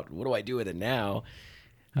spilled out. What do I do with it now?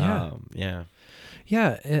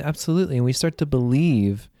 Yeah, absolutely. And we start to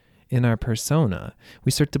believe in our persona.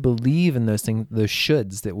 We start to believe in those things, those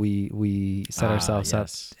shoulds that we set ourselves up.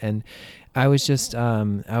 And I was just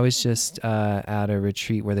at a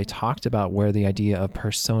retreat where they talked about where the idea of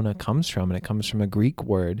persona comes from, and it comes from a Greek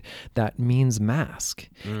word that means mask,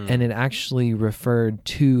 and it actually referred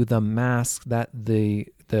to the mask that the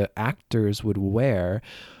actors would wear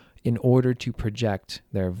in order to project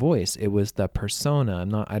their voice. It was the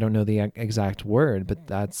persona. I don't know the exact word, but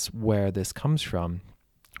that's where this comes from.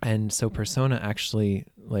 And so persona actually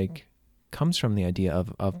like comes from the idea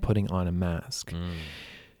of putting on a mask.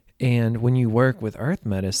 And when you work with earth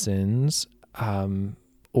medicines,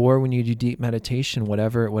 or when you do deep meditation,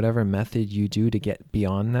 whatever method you do to get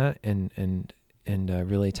beyond that and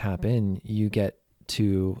really tap in, you get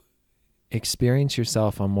to experience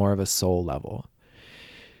yourself on more of a soul level.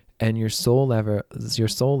 And your soul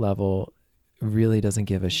level really doesn't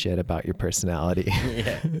give a shit about your personality.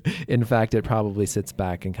 Yeah. In fact, it probably sits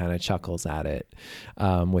back and kind of chuckles at it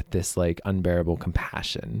with this like unbearable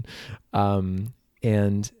compassion.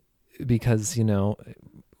 And because,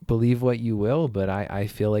 believe what you will, but I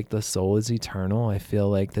feel like the soul is eternal. I feel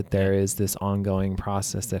like that there is this ongoing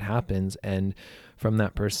process that happens. And from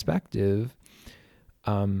that perspective,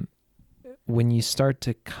 when you start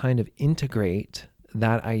to kind of integrate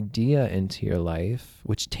that idea into your life,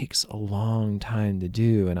 which takes a long time to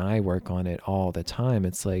do, and I work on it all the time,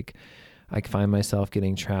 it's like I find myself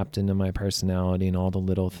getting trapped into my personality and all the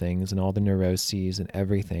little things and all the neuroses and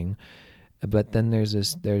everything. But then there's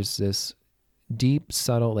this deep,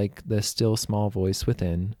 subtle, like the still small voice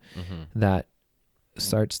within that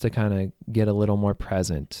starts to kind of get a little more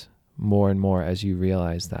present more and more as you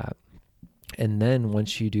realize that. And then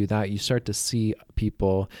once you do that, you start to see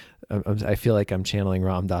people. I feel like I'm channeling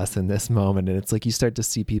Ram Dass in this moment, and it's like you start to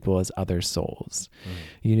see people as other souls.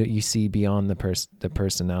 You see beyond the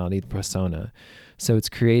personality, the persona. So it's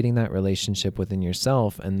creating that relationship within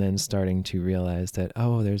yourself, and then starting to realize that,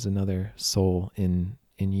 oh, there's another soul in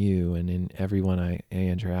you and in everyone I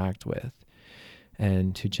interact with,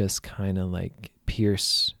 and to just kind of like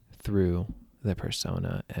pierce through the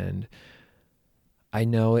persona. And I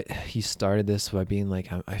know he started this by being like,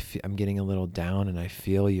 I'm getting a little down and I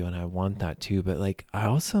feel you and I want that too. But like, I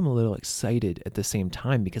also am a little excited at the same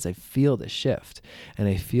time because I feel the shift and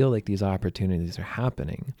I feel like these opportunities are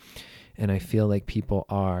happening. And I feel like people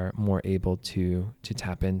are more able to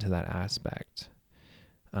tap into that aspect.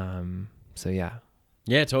 So yeah.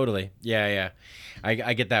 Yeah, totally. Yeah.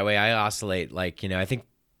 I get that way. I oscillate. Like, I think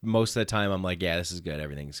most of the time I'm like, yeah, this is good.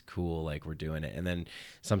 Everything's cool. Like we're doing it. And then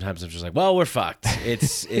sometimes I'm just like, well, we're fucked.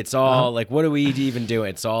 It's all like, what do we even do?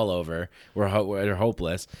 It's all over. We're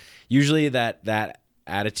hopeless. Usually that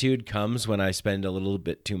attitude comes when I spend a little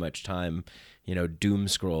bit too much time, doom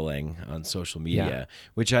scrolling on social media,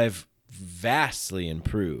 which I've vastly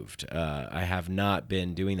improved. I have not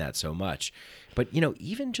been doing that so much, but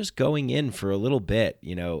even just going in for a little bit,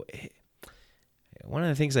 one of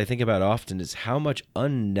the things I think about often is how much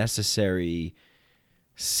unnecessary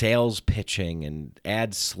sales pitching and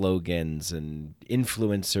ad slogans and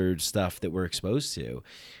influencer stuff that we're exposed to,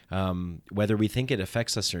 whether we think it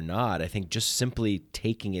affects us or not. I think just simply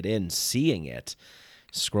taking it in, seeing it,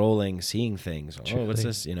 scrolling, seeing things. Oh, what's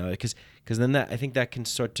this? Because then I think that can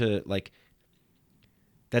start to like,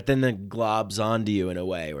 that then globs onto you in a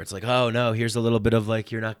way where it's like, oh no, here's a little bit of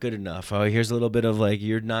like, you're not good enough. Oh, here's a little bit of like,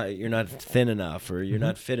 you're not thin enough, or you're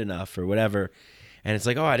not fit enough, or whatever. And it's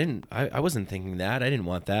like, oh, I wasn't thinking that. I didn't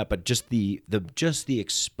want that. But just the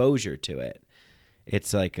exposure to it,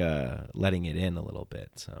 it's like letting it in a little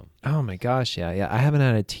bit. So. Oh my gosh, yeah. I haven't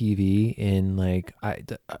had a TV in like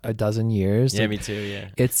a dozen years. Yeah, me too. Yeah.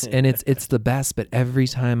 It's the best. But every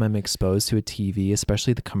time I'm exposed to a TV,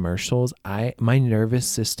 especially the commercials, my nervous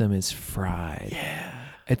system is fried. Yeah.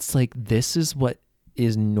 It's like this is what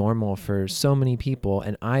is normal for so many people,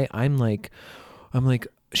 and I'm like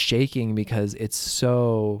shaking because it's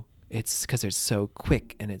because it's so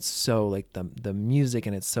quick and it's so like the music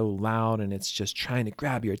and it's so loud and it's just trying to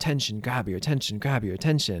grab your attention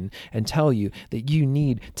and tell you that you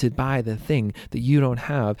need to buy the thing that you don't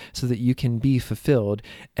have so that you can be fulfilled,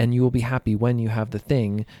 and you will be happy when you have the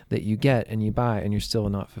thing that you get and you buy and you're still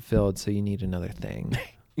not fulfilled, so you need another thing.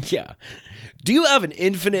 Yeah. Do you have an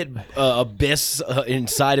infinite abyss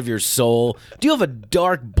inside of your soul? Do you have a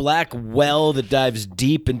dark black well that dives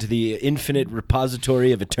deep into the infinite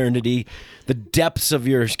repository of eternity, the depths of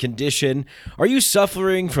your condition? Are you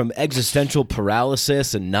suffering from existential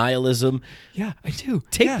paralysis and nihilism? Yeah, I do.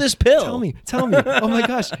 Take this pill. Tell me. Oh my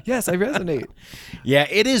gosh. Yes, I resonate. Yeah,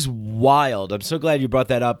 it is wild. I'm so glad you brought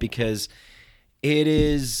that up because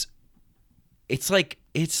it's like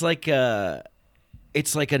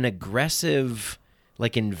an aggressive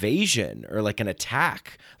like invasion or like an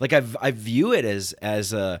attack. Like I view it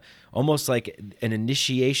as a almost like an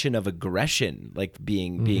initiation of aggression, like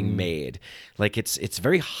being made. Like it's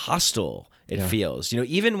very hostile. It feels,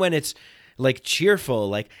 even when it's like cheerful,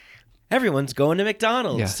 like everyone's going to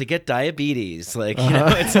McDonald's to get diabetes. Like,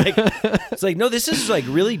 it's like, no, this is like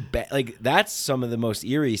really bad. Like that's some of the most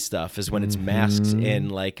eerie stuff is when it's masked in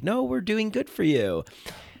like, no, we're doing good for you.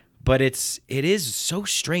 But it is so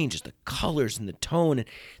strange, just the colors and the tone. And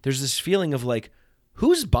there's this feeling of like,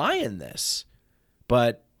 who's buying this?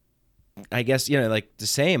 But I guess, like the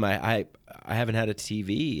same. I haven't had a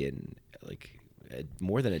TV in like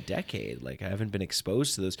more than a decade. Like I haven't been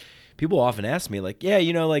exposed to those. People often ask me like, yeah,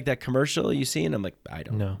 like that commercial you see, and I'm like, I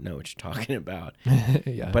don't know what you're talking about.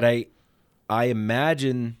 Yeah. But I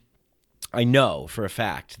imagine, I know for a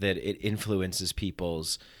fact that it influences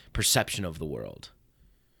people's perception of the world.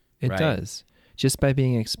 It right? does. Just by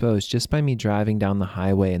being exposed, just by me driving down the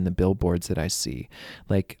highway and the billboards that I see.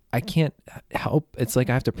 Like I can't help, it's like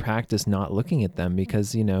I have to practice not looking at them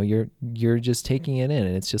because, you're just taking it in,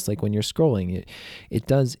 and it's just like when you're scrolling, it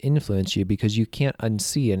does influence you because you can't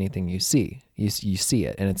unsee anything you see. You see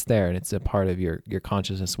it and it's there, and it's a part of your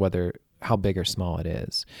consciousness, whether how big or small it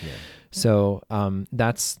is. Yeah. So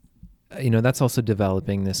that's also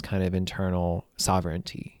developing this kind of internal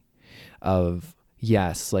sovereignty of,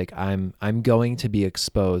 yes, like I'm going to be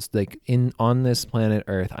exposed, like on this planet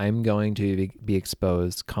Earth, I'm going to be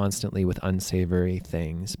exposed constantly with unsavory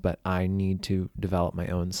things, but I need to develop my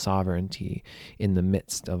own sovereignty in the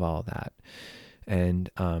midst of all that.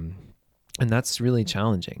 And that's really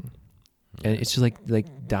challenging. And it's just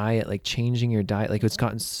like diet, like changing your diet, like it's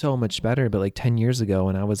gotten so much better. But like 10 years ago,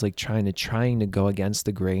 when I was like trying to go against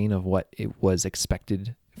the grain of what it was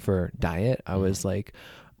expected for diet, I was like,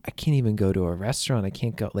 I can't even go to a restaurant. I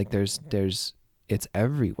can't go, like there's it's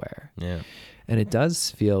everywhere. Yeah. And it does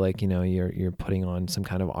feel like, you're putting on some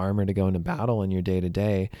kind of armor to go into battle in your day to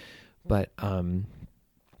day. But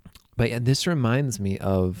yeah, this reminds me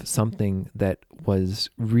of something that was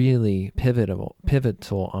really pivotal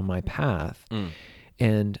on my path.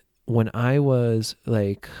 And when I was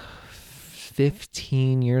like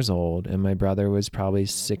 15 years old and my brother was probably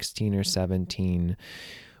 16 or 17,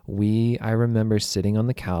 I remember sitting on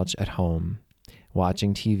the couch at home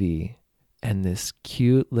watching TV, and this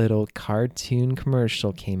cute little cartoon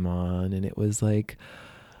commercial came on, and it was like,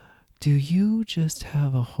 do you just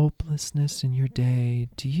have a hopelessness in your day?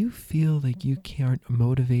 Do you feel like you aren't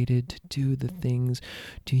motivated to do the things?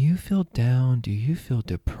 Do you feel down? Do you feel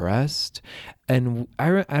depressed? And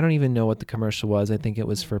I don't even know what the commercial was. I think it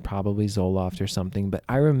was for probably Zoloft or something. But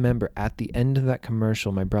I remember at the end of that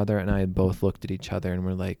commercial, my brother and I both looked at each other and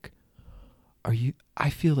were like, I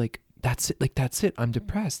feel like that's it. Like, that's it. I'm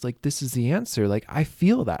depressed. Like, this is the answer. Like, I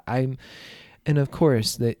feel that. And of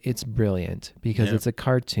course, it's brilliant because it's a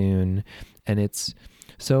cartoon, and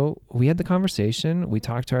so we had the conversation. We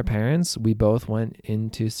talked to our parents. We both went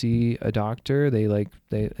in to see a doctor. 10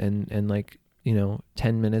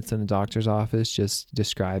 minutes in the doctor's office, just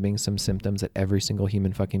describing some symptoms that every single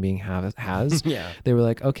human fucking being has. Yeah. They were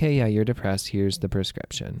like, okay, yeah, you're depressed. Here's the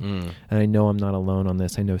prescription. And I know I'm not alone on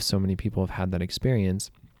this. I know so many people have had that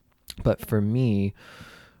experience. But for me,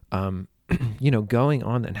 going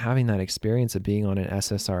on and having that experience of being on an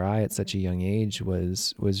SSRI at such a young age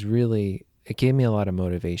was really, it gave me a lot of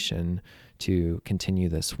motivation to continue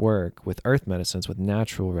this work with earth medicines, with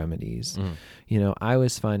natural remedies. I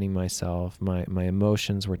was finding myself, my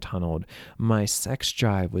emotions were tunneled. My sex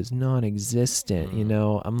drive was non-existent.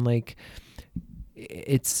 I'm like,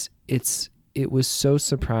 it was so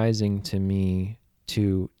surprising to me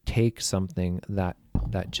to take something that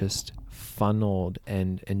just funneled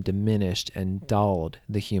and diminished and dulled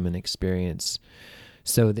the human experience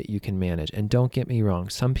so that you can manage. And don't get me wrong,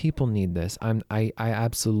 some people need this. I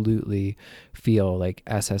absolutely feel like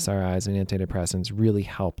SSRIs and antidepressants really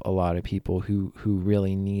help a lot of people who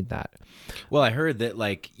really need that. Well, I heard that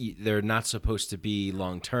like they're not supposed to be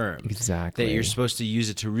long term. Exactly. That you're supposed to use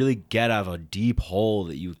it to really get out of a deep hole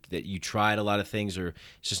that you tried a lot of things or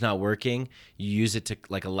it's just not working. You use it to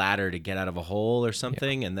like a ladder to get out of a hole or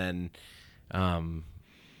something, and then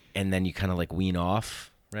you kind of like wean off.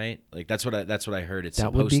 Right, like that's what I heard. It's that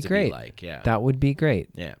supposed would be to great. Be like, yeah, that would be great.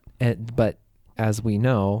 Yeah, but as we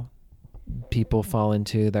know, people fall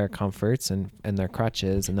into their comforts and their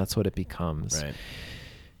crutches, and that's what it becomes. Right.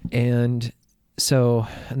 And so,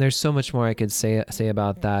 and there's so much more I could say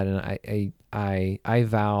about that. And I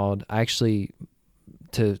vowed, actually,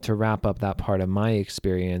 to wrap up that part of my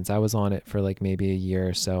experience, I was on it for like maybe a year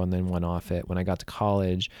or so, and then went off it. When I got to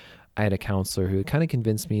college, I had a counselor who kind of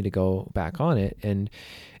convinced me to go back on it. And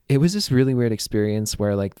it was this really weird experience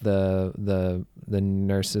where like the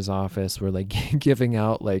nurse's office were like giving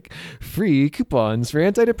out like free coupons for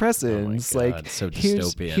antidepressants. Oh my God, like so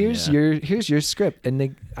dystopian. Here's your script.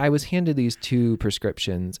 And I was handed these 2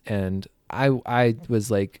 prescriptions, and I was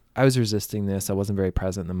resisting this. I wasn't very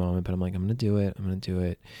present in the moment, but I'm like, I'm going to do it.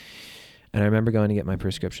 And I remember going to get my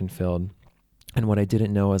prescription filled. And what I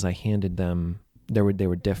didn't know is I handed them they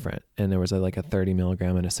were different, and there was like a 30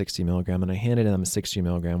 milligram and a 60 milligram, and I handed them a 60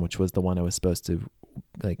 milligram, which was the one I was supposed to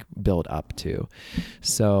like build up to.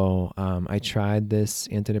 So I tried this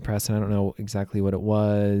antidepressant. I don't know exactly what it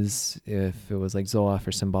was, if it was like Zoloft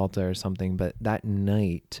or Cymbalta or something, but that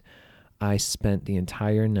night I spent the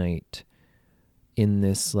entire night in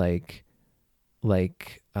this like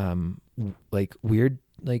weird,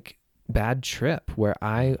 like bad trip where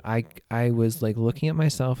I was like looking at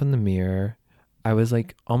myself in the mirror. I was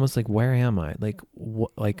like almost like, where am I? Like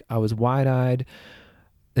like I was wide-eyed.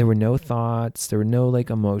 There were no thoughts. There were no like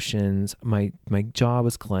emotions. My jaw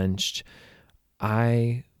was clenched.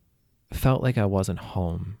 I felt like I wasn't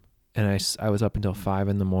home, and I was up until 5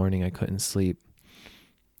 a.m. I couldn't sleep,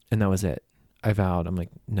 and that was it. I vowed. I'm like,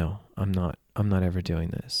 no, I'm not ever doing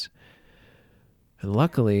this. And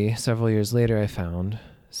luckily, several years later, I found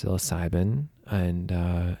psilocybin, and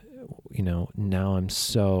now I'm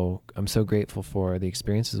so grateful for the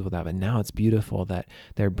experiences with that. But now it's beautiful that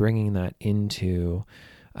they're bringing that into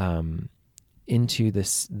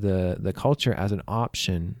this the culture as an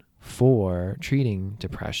option for treating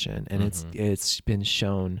depression, and it's been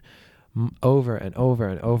shown over and over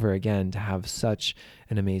and over again to have such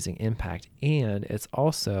an amazing impact. And it's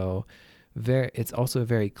also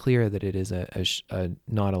very clear that it is a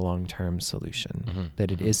not a long-term solution,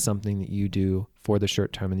 that it is something that you do for the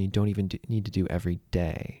short term, and you don't even need to do every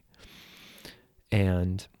day.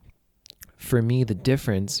 And for me, the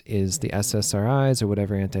difference is the SSRIs or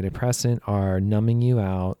whatever antidepressant are numbing you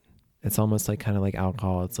out. It's almost like kind of like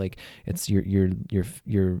alcohol. It's like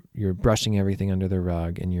you're brushing everything under the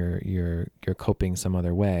rug, and you're coping some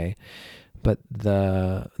other way. But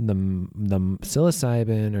the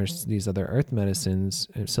psilocybin or these other earth medicines,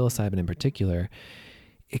 psilocybin in particular,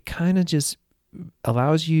 it kind of just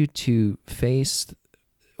allows you to face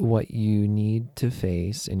what you need to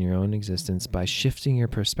face in your own existence by shifting your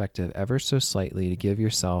perspective ever so slightly to give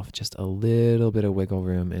yourself just a little bit of wiggle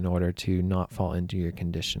room in order to not fall into your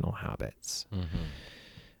conditional habits.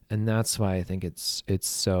 And that's why I think it's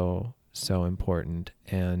so important.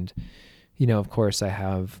 And of course I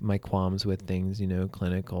have my qualms with things,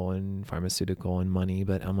 clinical and pharmaceutical and money,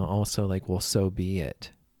 but I'm also like, well, so be it.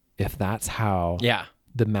 If that's how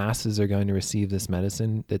the masses are going to receive this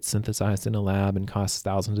medicine that's synthesized in a lab and costs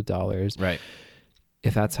thousands of dollars. Right.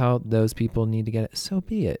 If that's how those people need to get it, so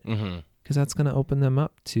be it. Because that's going to open them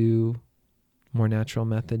up to more natural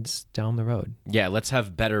methods down the road. Yeah. Let's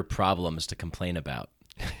have better problems to complain about.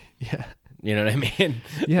 Yeah. You know what I mean?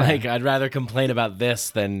 Yeah. Like, I'd rather complain about this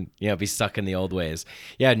than, be stuck in the old ways.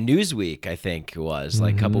 Yeah, Newsweek, I think it was,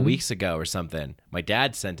 like a couple weeks ago or something. My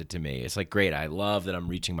dad sent it to me. It's like, great. I love that I'm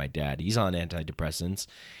reaching my dad. He's on antidepressants,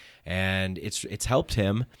 and it's helped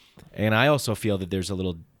him. And I also feel that there's a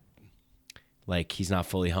little, like, he's not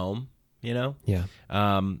fully home, Yeah.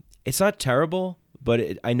 It's not terrible,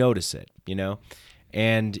 but I notice it,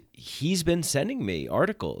 And he's been sending me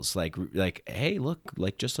articles like, hey, look,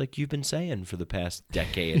 like just like you've been saying for the past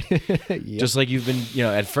decade, just like you've been,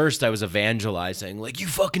 at first I was evangelizing, like, you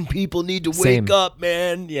fucking people need to wake up,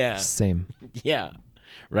 man. Yeah. Same. Yeah.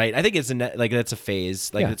 Right. I think it's that's a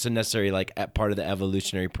phase, like it's a necessary, like part of the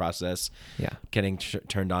evolutionary process. Yeah. Getting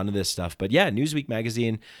turned on to this stuff. But yeah, Newsweek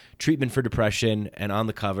magazine, treatment for depression, and on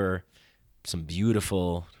the cover, some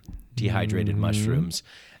beautiful dehydrated mushrooms.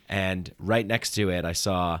 And right next to it, I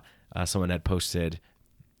saw someone had posted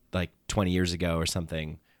like 20 years ago or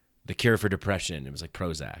something, the cure for depression. It was like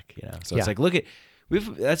Prozac, So it's like, look at,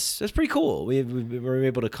 that's pretty cool. We were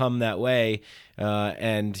able to come that way,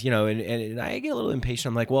 and I get a little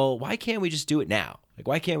impatient. I'm like, well, why can't we just do it now? Like,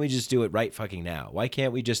 why can't we just do it right fucking now? Why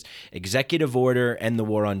can't we just executive order end the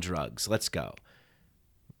war on drugs? Let's go.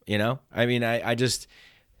 I mean,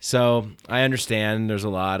 so I understand there's a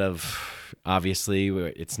lot of. Obviously,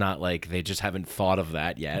 it's not like they just haven't thought of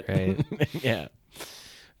that yet. Right. Yeah.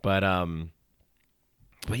 But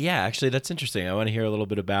yeah, actually, that's interesting. I want to hear a little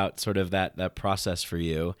bit about sort of that process for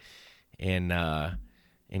you in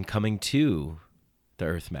coming to the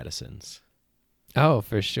earth medicines. Oh,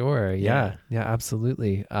 for sure. Yeah,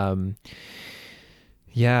 absolutely.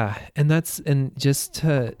 Yeah. And just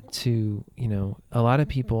to, a lot of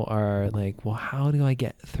people are like, well, how do I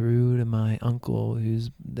get through to my uncle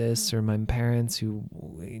who's this, or my parents who,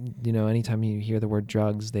 anytime you hear the word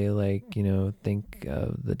drugs, they think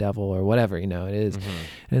of the devil or whatever, it is.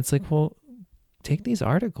 And it's like, well, take these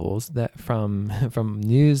articles that from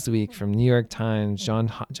Newsweek, from New York Times,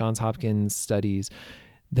 Johns Hopkins studies.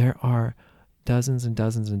 There are dozens and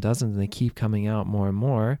dozens and dozens, and they keep coming out more and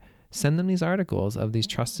more. Send them these articles of these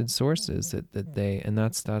trusted sources and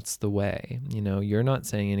that's the way. You're not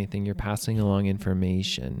saying anything, you're passing along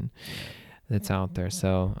information that's out there.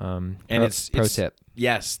 So, And it's pro tip.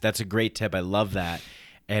 Yes, that's a great tip. I love that.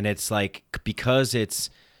 And it's like, because it's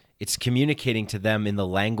communicating to them in the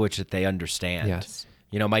language that they understand. Yes.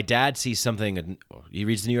 You know, my dad sees something, he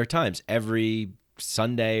reads the New York Times every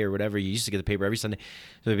Sunday or whatever. He used to get the paper every Sunday.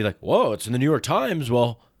 So he'd be like, whoa, it's in the New York Times.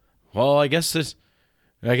 Well, I guess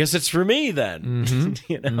it's for me then.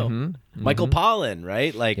 Mm-hmm. You know, Michael Pollan,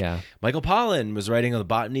 right? Like, Michael Pollan was writing on the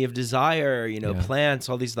botany of desire, you know, plants,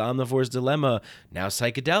 all these, the omnivore's dilemma, now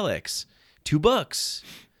psychedelics, 2 books.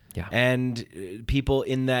 Yeah. And people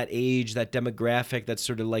in that age, that demographic, that's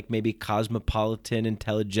sort of like maybe cosmopolitan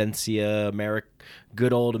intelligentsia,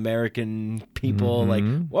 good old American people, like,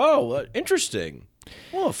 whoa, interesting.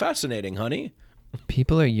 Whoa, fascinating, honey.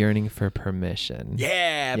 People are yearning for permission.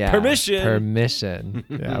 Yeah, permission. Permission.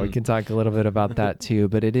 Yeah, we can talk a little bit about that too.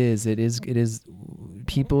 But it is.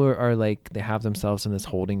 People are like, they have themselves in this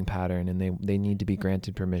holding pattern, and they need to be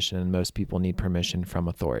granted permission. And most people need permission from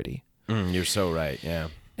authority. You're so right. Yeah.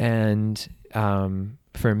 And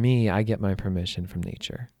for me, I get my permission from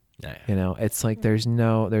nature. Yeah. You know, it's like there's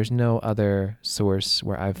no other source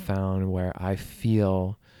where I've found where I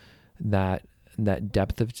feel that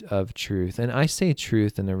depth of truth. And I say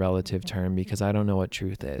truth in a relative term because I don't know what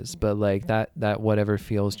truth is, but like that whatever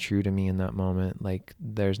feels true to me in that moment, like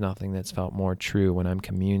there's nothing that's felt more true when I'm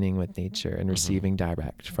communing with nature and receiving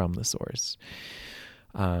direct from the source.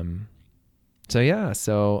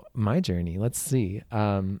 So my journey, let's see.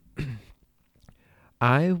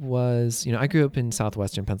 I grew up in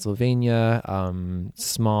southwestern Pennsylvania,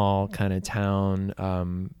 small kind of town,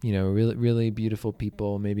 really, really beautiful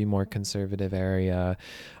people, maybe more conservative area.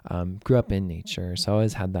 Grew up in nature, so I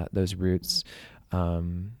always had those roots.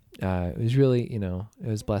 It was really, it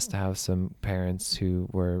was blessed to have some parents who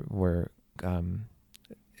were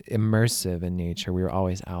immersive in nature. We were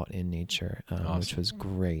always out in nature, Awesome. Which was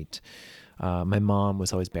great. My mom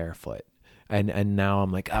was always barefoot. And now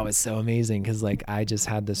I'm like, oh, it's so amazing because like I just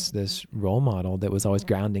had this role model that was always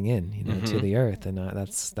grounding in, to the earth, and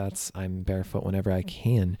that's I'm barefoot whenever I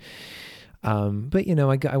can. But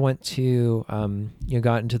I went to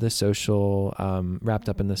got into the social, wrapped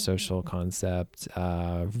up in the social concept.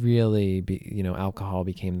 Really, alcohol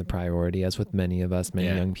became the priority, as with many of us, many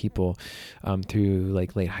young people, through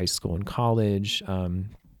like late high school and college.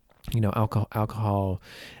 Alcohol,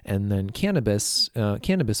 and then cannabis.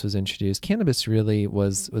 Cannabis was introduced. Cannabis really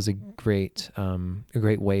was a great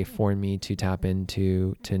way for me to tap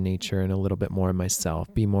into nature and a little bit more of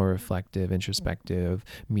myself, be more reflective, introspective.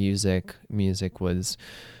 Music was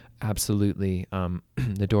absolutely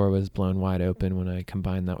the door was blown wide open when I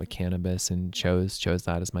combined that with cannabis and chose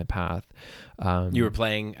that as my path. You were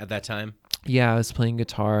playing at that time? Yeah, I was playing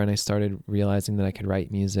guitar, and I started realizing that I could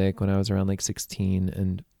write music when I was around like 16,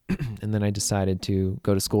 and then I decided to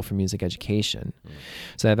go to school for music education.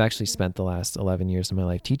 So I've actually spent the last 11 years of my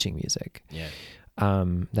life teaching music. Yeah.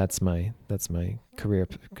 That's my career.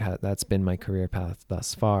 That's been my career path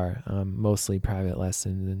thus far. Mostly private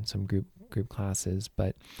lessons and some group classes.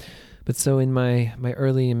 But so in my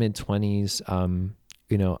early and mid 20s,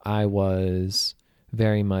 I was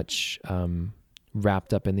very much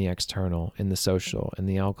wrapped up in the external, in the social, in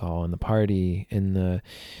the alcohol, in the party, in the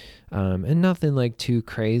and nothing like too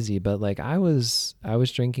crazy, but like I was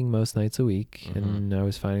drinking most nights a week, and I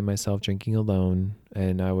was finding myself drinking alone,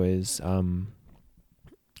 and I was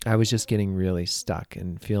just getting really stuck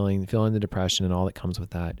and feeling the depression and all that comes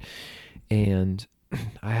with that. And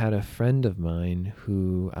I had a friend of mine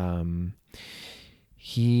who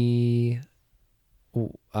he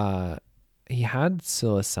had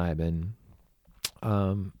psilocybin,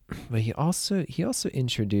 but he also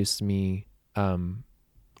introduced me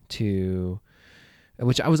to,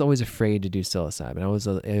 which I was always afraid to do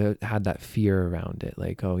psilocybin. I had that fear around it,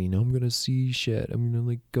 like, oh, I'm gonna see shit, I'm gonna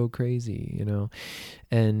like go crazy,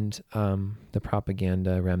 and the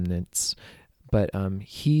propaganda remnants. But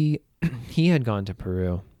he had gone to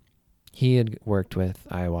Peru. He had worked with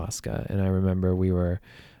ayahuasca, and I remember we were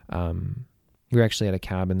actually at a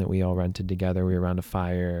cabin that we all rented together. We were around a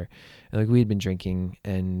fire, and like we'd been drinking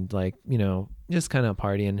and like, just kind of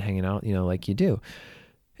partying, hanging out, like you do.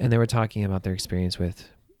 And they were talking about their experience with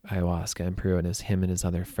ayahuasca in Peru, and it was him and his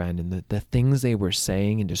other friend, and the things they were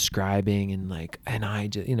saying and describing, and like, and I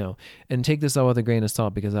just, and take this all with a grain of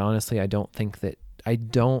salt, because honestly, I don't think that I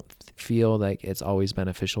don't feel like it's always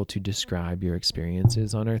beneficial to describe your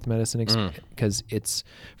experiences on earth medicine because it's,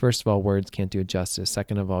 first of all, words can't do it justice.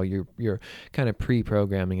 Second of all, you're kind of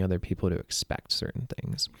pre-programming other people to expect certain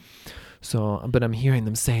things. So, but I'm hearing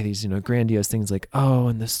them say these, grandiose things like, oh,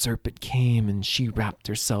 and the serpent came and she wrapped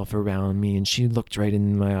herself around me and she looked right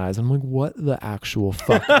in my eyes. I'm like, what the actual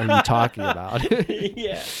fuck are you talking about?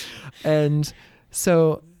 Yeah. And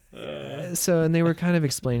so, and they were kind of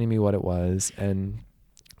explaining to me what it was, and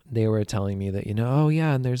they were telling me that, oh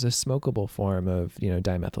yeah, and there's a smokable form of,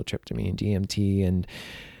 dimethyltryptamine, DMT,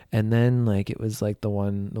 and then like, it was like the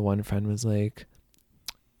one friend was like,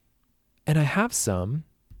 and I have some,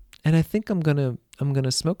 and I think I'm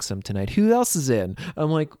gonna smoke some tonight. Who else is in?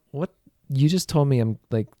 I'm like, what? You just told me I'm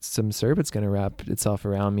like some serpent's gonna wrap itself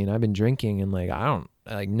around me, and I've been drinking, and like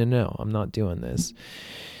no, I'm not doing this.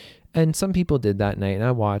 And some people did that night, and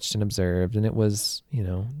I watched and observed, and it was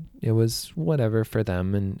it was whatever for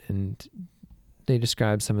them, and they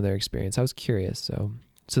described some of their experience. I was curious, so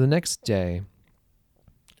the next day,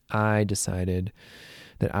 I decided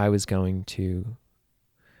that I was going to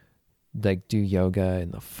like do yoga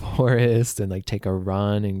in the forest and like take a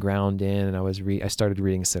run and ground in, and I started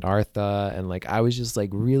reading Siddhartha, and like I was just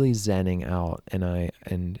like really zenning out,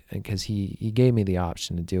 and because he gave me the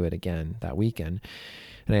option to do it again that weekend,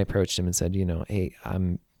 and I approached him and said, hey,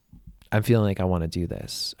 I'm feeling like I want to do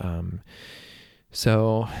this.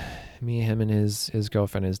 So me, him, and his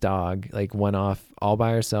girlfriend, his dog, like went off all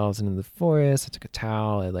by ourselves into the forest. I took a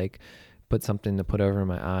towel, I like put something to put over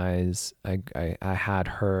my eyes. I had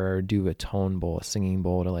her do a tone bowl, a singing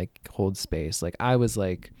bowl to like hold space. Like I was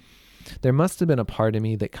like, there must have been a part of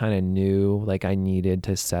me that kind of knew like I needed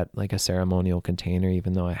to set like a ceremonial container,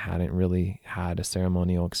 even though I hadn't really had a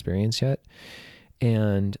ceremonial experience yet.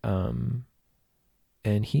 And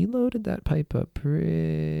he loaded that pipe up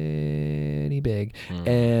pretty big,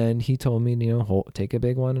 and he told me, take a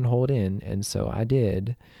big one and hold in. And so I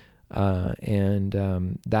did.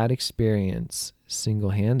 And that experience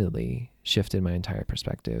single-handedly shifted my entire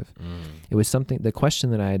perspective. It was something, the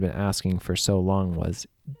question that I had been asking for so long was,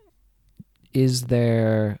 is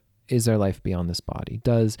there life beyond this body?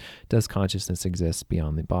 Does consciousness exist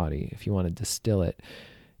beyond the body, if you want to distill it?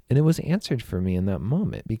 And it was answered for me in that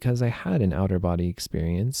moment, because I had an outer body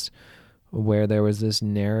experience where there was this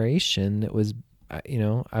narration that was,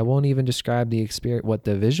 I won't even describe the experience, what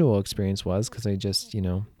the visual experience was, because I just,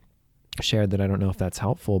 shared that. I don't know if that's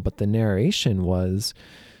helpful, but the narration was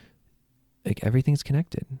like everything's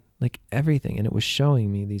connected, like everything. And it was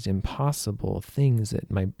showing me these impossible things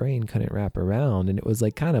that my brain couldn't wrap around. And it was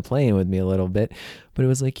like kind of playing with me a little bit, but it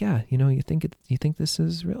was like, yeah, you think this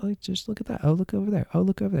is real? Like, just look at that. Oh, look over there. Oh,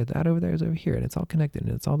 look over there. That over there is over here. And it's all connected,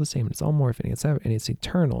 and it's all the same. And it's all morphing. And it's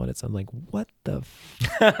eternal. And I'm like, what the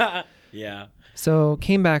Yeah. So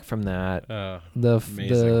came back from that.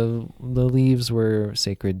 The leaves were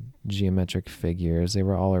sacred geometric figures. They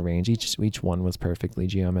were all arranged. Each one was perfectly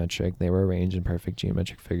geometric. They were arranged in perfect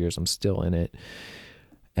geometric figures. I'm still in it.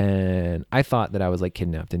 And I thought that I was like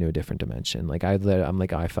kidnapped into a different dimension. Like I'm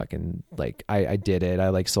like, I fucking like, I did it. I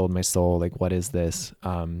like sold my soul. Like, what is this?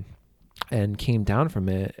 And came down from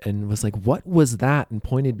it and was like, what was that? And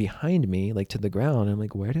pointed behind me, like to the ground. And I'm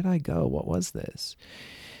like, where did I go? What was this?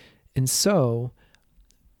 And so,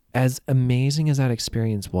 as amazing as that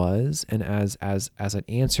experience was, and as it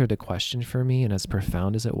answered a question for me, and as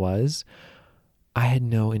profound as it was, I had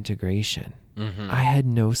no integration. I had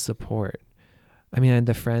no support. I mean, I had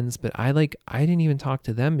the friends, but I didn't even talk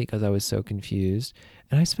to them because I was so confused.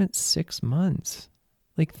 And I spent 6 months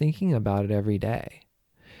like thinking about it every day.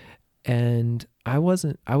 And I was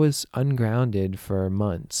ungrounded for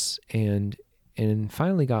months, and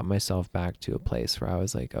finally got myself back to a place where I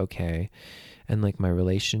was like, okay. And like my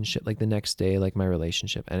relationship, like the next day, like my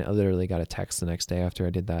relationship, and I literally got a text the next day after I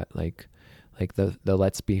did that, like the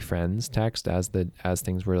let's be friends text as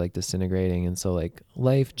things were like disintegrating. And so like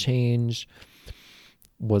life change,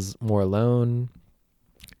 was more alone.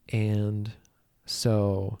 And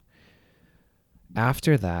so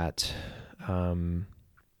after that,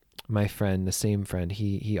 my friend, the same friend,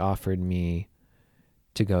 he offered me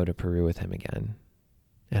to go to Peru with him again.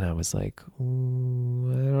 And I was like,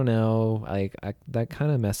 ooh, I don't know. That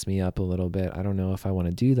kind of messed me up a little bit. I don't know if I want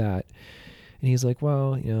to do that. And he's like,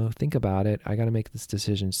 well, think about it. I got to make this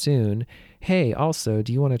decision soon. Hey, also,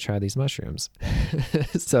 do you want to try these mushrooms?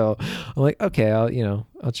 So I'm like, okay,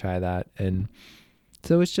 I'll try that. And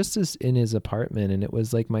so it's just in his apartment, and it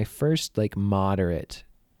was like my first like moderate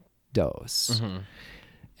dose.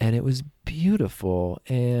 And it was beautiful.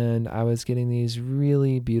 And I was getting these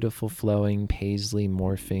really beautiful flowing paisley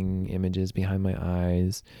morphing images behind my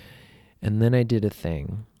eyes. And then I did a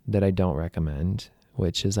thing that I don't recommend,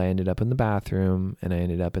 which is I ended up in the bathroom and I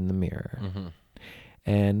ended up in the mirror.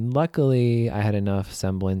 And luckily I had enough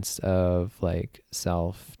semblance of like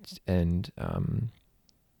self and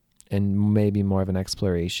maybe more of an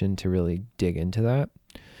exploration to really dig into that.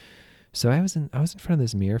 So I was in front of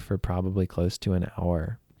this mirror for probably close to an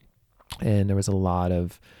hour, and there was a lot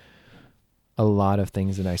of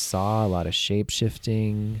things that I saw, a lot of shape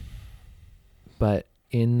shifting. But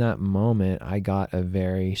in that moment, I got a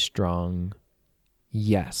very strong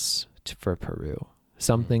yes for Peru.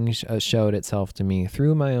 Something showed itself to me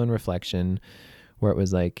through my own reflection, where it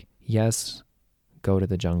was like, yes, go to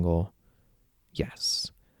the jungle.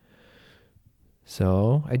 Yes.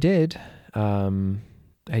 So I did.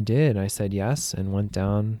 I said yes and went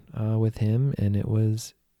down with him, and it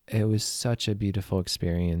was such a beautiful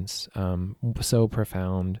experience, so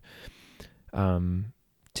profound.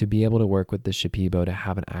 To be able to work with the Shipibo, to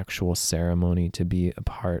have an actual ceremony, to be a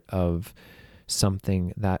part of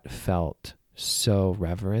something that felt so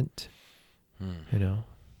reverent, you know.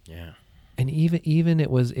 Yeah. And even it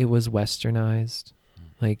was westernized,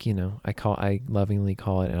 like, you know, I lovingly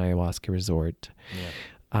call it an ayahuasca resort.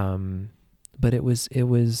 Yeah. But it was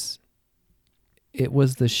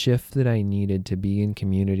the shift that I needed to be in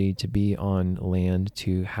community, to be on land,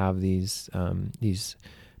 to have these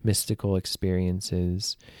mystical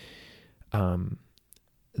experiences.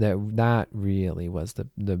 That really was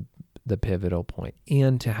the pivotal point.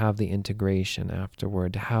 And to have the integration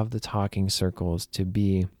afterward, to have the talking circles, to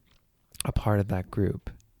be a part of that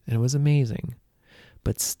group. And it was amazing.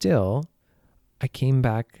 But still, I came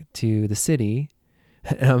back to the city.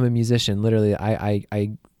 I'm a musician. Literally,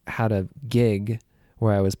 I had a gig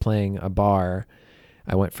where I was playing a bar.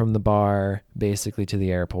 I went from the bar basically to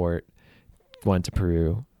the airport, went to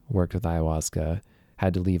Peru, worked with ayahuasca,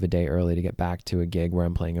 had to leave a day early to get back to a gig where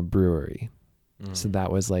I'm playing a brewery. So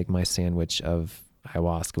that was like my sandwich of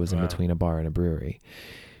ayahuasca was in between a bar and a brewery.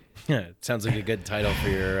 Yeah, it sounds like a good title for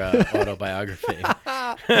your autobiography.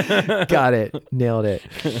 Got it. Nailed it.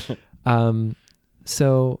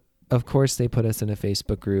 So of course they put us in a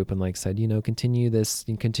Facebook group and like said, you know, continue this,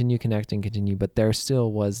 continue connecting, but there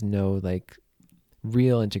still was no like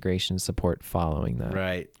real integration support following that.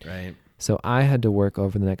 Right. So I had to work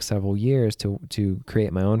over the next several years to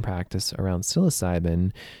create my own practice around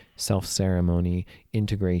psilocybin, self-ceremony,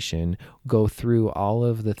 integration, go through all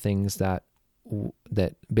of the things that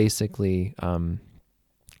basically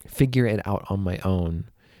figure it out on my own,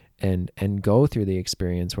 and go through the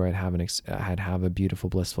experience where I'd have a beautiful,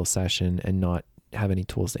 blissful session and not have any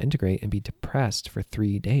tools to integrate and be depressed for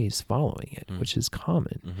 3 days following it, which is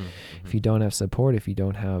common. If you don't have support, if you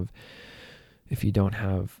don't have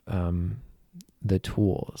the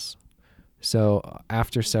tools. So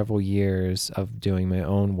after several years of doing my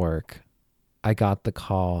own work, I got the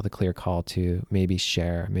clear call to maybe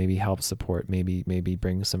share, maybe help support, maybe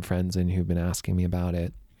bring some friends in who've been asking me about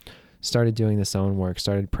it. Started doing this own work,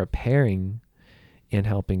 started preparing and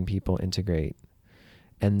helping people integrate.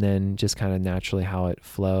 And then just kind of naturally how it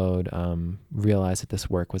flowed, realized that this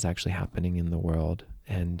work was actually happening in the world,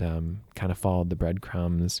 and kind of followed the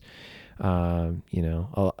breadcrumbs.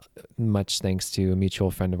 Much thanks to a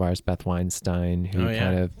mutual friend of ours, Beth Weinstein, who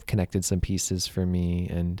kind of connected some pieces for me.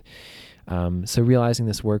 And so realizing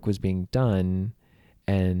this work was being done,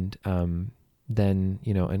 and then,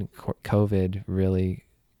 and COVID really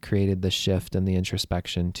created the shift and the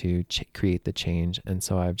introspection to create the change. And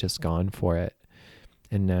so I've just gone for it.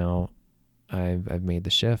 And now I've made the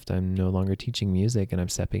shift. I'm no longer teaching music, and I'm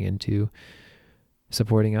stepping into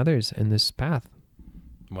supporting others in this path.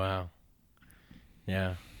 Wow.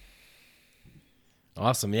 Yeah.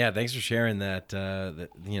 Awesome. Yeah. Thanks for sharing that,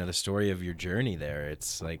 the story of your journey there.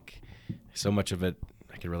 It's like so much of it,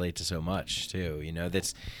 I can relate to so much too,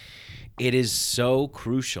 it is so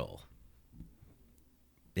crucial.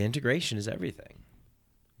 The integration is everything.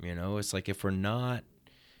 It's like, if we're not,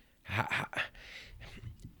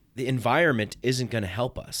 the environment isn't going to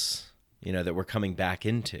help us, that we're coming back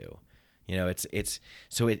into. It's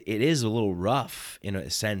so it is a little rough in a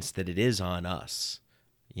sense that it is on us,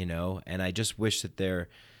 and I just wish that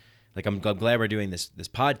I'm glad we're doing this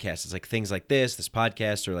podcast. It's like things like this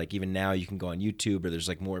podcast, or like even now you can go on YouTube, or there's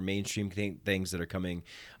like more mainstream things that are coming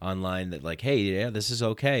online that like, hey, yeah, this is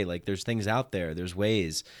okay. Like there's things out there, there's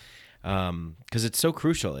ways, because it's so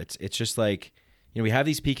crucial. It's just like, we have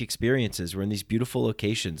these peak experiences. We're in these beautiful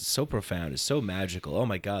locations. It's so profound. It's so magical. Oh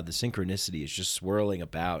my God, the synchronicity is just swirling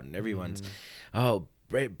about, and everyone's,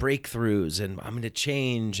 breakthroughs, and I'm going to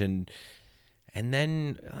change. And And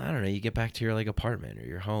then, I don't know, you get back to your like apartment or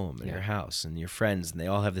your home and your house and your friends, and they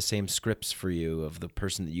all have the same scripts for you of the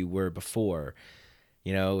person that you were before,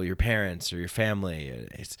 you know, your parents or your family.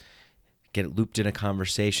 It's get looped in a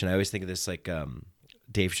conversation. I always think of this like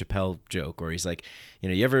Dave Chappelle joke where he's like, you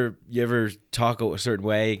know, you ever talk a certain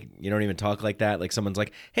way, you don't even talk like that. Like someone's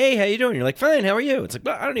like, hey, how you doing? You're like, fine, how are you? It's like,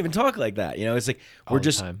 well, I don't even talk like that. You know, it's like we're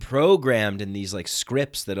just programmed in these like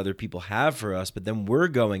scripts that other people have for us, but then we're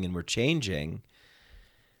going and we're changing.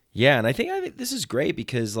 Yeah, and I think this is great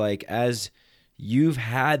because like as you've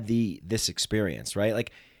had this experience, right?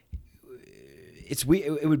 Like it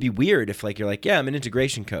would be weird if like you're like, yeah, I'm an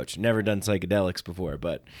integration coach, never done psychedelics before,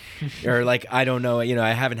 but or like I don't know, you know,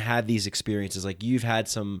 I haven't had these experiences. Like you've had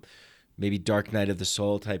some maybe dark night of the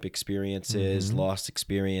soul type experiences, lost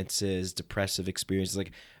experiences, depressive experiences. Like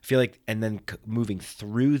I feel like, and then moving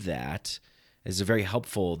through that is very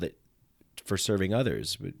helpful that for serving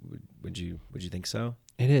others. Would you think so?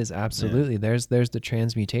 It is, absolutely. Yeah. There's the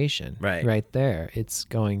transmutation right there. It's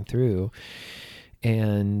going through.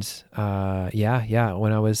 And when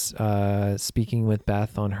I was speaking with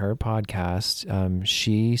Beth on her podcast,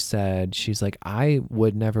 she said, she's like, I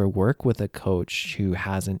would never work with a coach who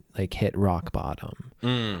hasn't like hit rock bottom.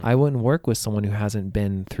 I wouldn't work with someone who hasn't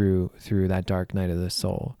been through that dark night of the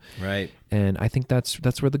soul. Right. And I think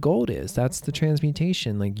that's where the gold is. That's the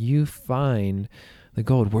transmutation. Like you find the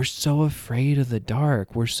gold. We're so afraid of the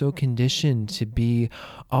dark. We're so conditioned to be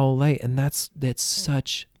all light. And that's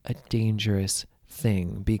such a dangerous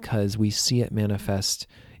thing because we see it manifest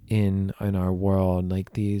in our world,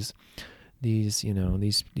 like these you know,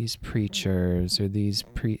 these preachers or these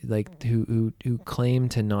who claim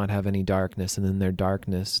to not have any darkness, and then their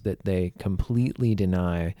darkness that they completely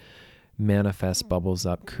deny manifests, bubbles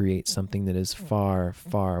up, creates something that is far,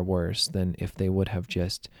 far worse than if they would have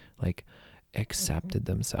just like accepted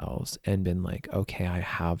themselves and been like, okay, I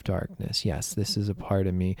have darkness. Yes, this is a part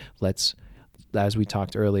of me. Let's, as we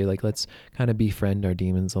talked earlier, like let's kind of befriend our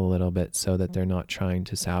demons a little bit so that they're not trying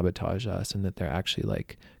to sabotage us and that they're actually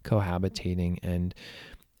like cohabitating and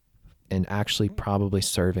actually probably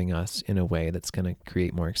serving us in a way that's going to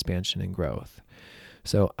create more expansion and growth.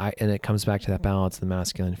 So and it comes back to that balance, the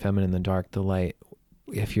masculine, feminine, the dark, the light.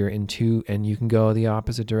 If you're into, and you can go the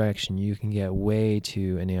opposite direction, you can get way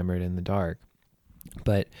too enamored in the dark.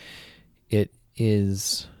 But it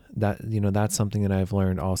is that, you know, that's something that I've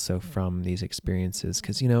learned also from these experiences.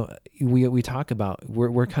 Cause you know, we talk about,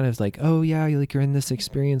 we're kind of like, oh yeah, like you're in this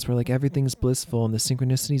experience where like everything's blissful and the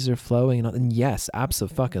synchronicities are flowing and yes,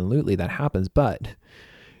 absolutely that happens. But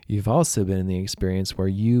you've also been in the experience where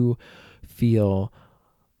you feel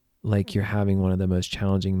like you're having one of the most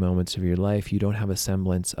challenging moments of your life. You don't have a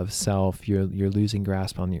semblance of self. You're losing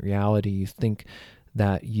grasp on your reality. You think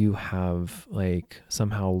that you have like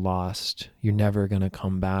somehow lost, you're never going to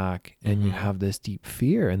come back. And you have this deep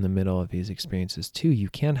fear in the middle of these experiences too. You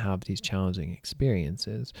can have these challenging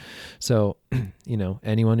experiences. So, you know,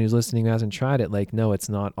 anyone who's listening who hasn't tried it, like, no, it's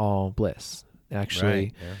not all bliss.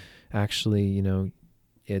 Actually, you know,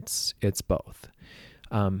 it's both.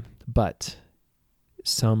 But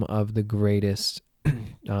some of the greatest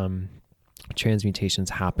transmutations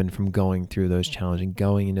happen from going through those challenges,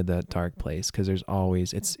 going into that dark place, because there's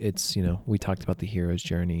always, it's you know, we talked about the hero's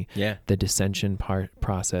journey. Yeah. The dissension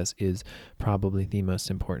process is probably the most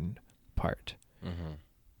important part.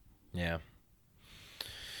 Yeah.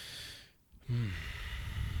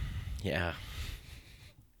 Yeah.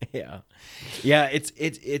 Yeah.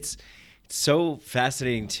 It's so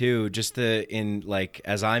fascinating too, just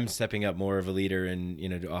as I'm stepping up more of a leader and, you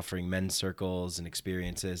know, offering men's circles and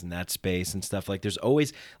experiences in that space and stuff, like there's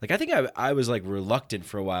always like, I think I was like reluctant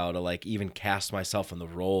for a while to like even cast myself in the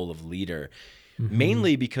role of leader,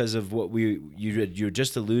 mainly because of what you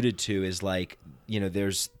just alluded to is like, you know,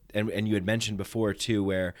 there's, and you had mentioned before too,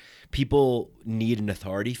 where people need an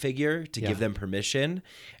authority figure to give them permission.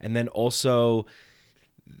 And then also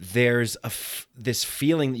there's this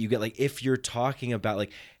feeling that you get, like, if you're talking about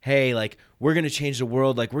like, hey, like we're going to change the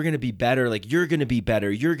world, like we're going to be better, like you're going to be better,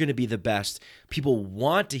 you're going to be the best. People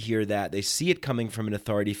want to hear that. They see it coming from an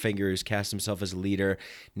authority figure who's cast himself as a leader.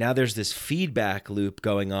 Now there's this feedback loop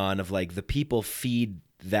going on of like the people feed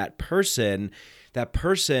that person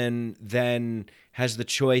then has the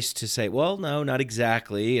choice to say, well, no, not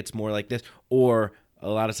exactly. It's more like this. Or a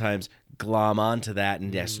lot of times glom onto that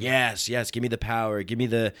and yes, give me the power, give me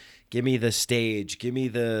the stage, give me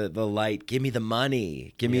the light, give me the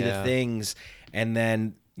money, give me the things. And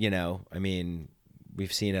then, you know, I mean,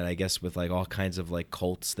 we've seen it, I guess, with like all kinds of like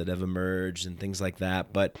cults that have emerged and things like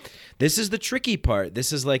that. But this is the tricky part.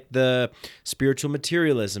 This is like the spiritual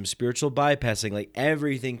materialism, spiritual bypassing. Like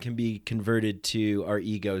everything can be converted to our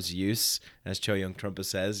ego's use, as Cho Young Trungpa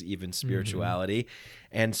says, even spirituality.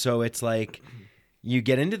 And so it's like you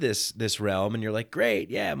get into this realm and you're like,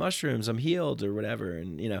 great, yeah, mushrooms, I'm healed or whatever.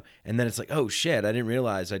 And, you know, and then it's like, oh shit, I didn't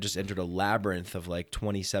realize I just entered a labyrinth of like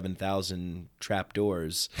 27,000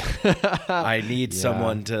 trapdoors. I need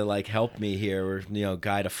someone to like help me here, or, you know,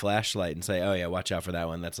 guide a flashlight and say, oh yeah, watch out for that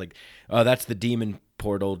one. That's like, oh, that's the demon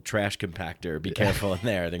portal trash compactor. Be careful in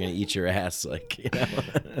there. They're going to eat your ass. Like, you know.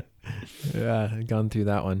 Yeah, I've gone through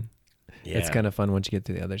that one. Yeah. It's kind of fun once you get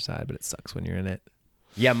to the other side, but it sucks when you're in it.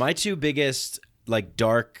 Yeah, my two biggest like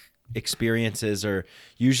dark experiences are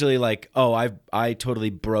usually like, oh, I totally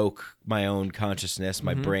broke my own consciousness,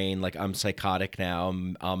 my brain, like I'm psychotic now.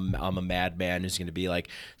 I'm a madman who's going to be like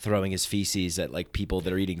throwing his feces at like people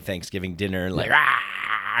that are eating Thanksgiving dinner and like,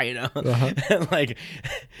 you know, and like,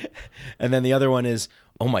 and then the other one is,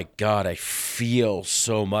 oh my God, I feel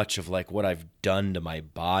so much of like what I've done to my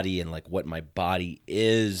body and like what my body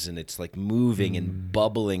is, and it's like moving and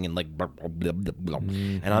bubbling and like, blah, blah, blah, blah, blah.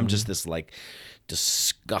 And I'm just this like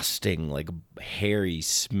disgusting, like hairy,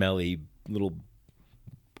 smelly little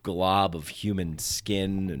glob of human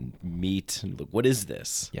skin and meat. And look, what is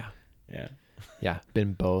this? Yeah.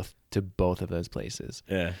 Been to both of those places.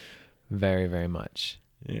 Yeah. Very, very much.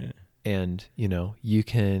 Yeah. And, you know, you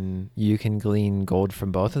can glean gold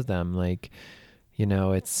from both of them. Like, you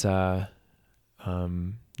know, it's the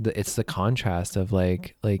contrast of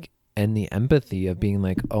like, and the empathy of being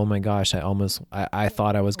like, oh my gosh, I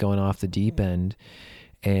thought I was going off the deep end.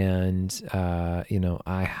 And, you know,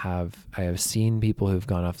 I have seen people who've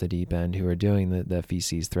gone off the deep end who are doing the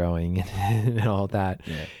feces throwing and all that.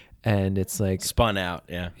 Yeah. And it's like spun out.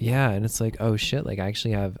 Yeah. Yeah. And it's like, oh shit. Like I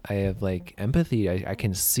have like empathy. I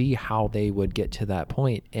can see how they would get to that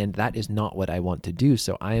point, and that is not what I want to do.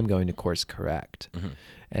 So I am going to course correct.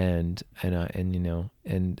 And you know,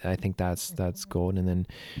 and I think that's gold. And then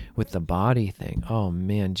with the body thing, oh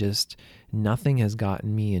man, just nothing has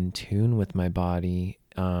gotten me in tune with my body.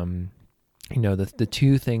 You know, the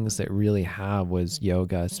two things that really have was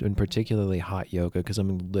yoga, and particularly hot yoga, because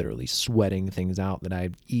I'm literally sweating things out that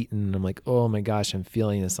I've eaten. I'm like, oh my gosh, I'm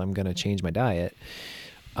feeling this. I'm going to change my diet.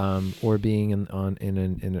 Or being in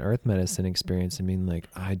an earth medicine experience and being like,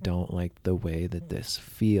 I don't like the way that this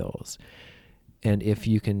feels. And if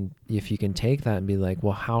you can take that and be like,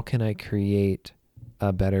 well, how can I create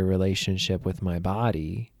a better relationship with my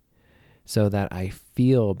body so that I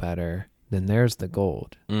feel better? Then there's the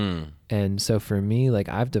gold. And so for me, like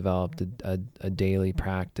I've developed a daily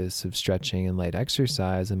practice of stretching and light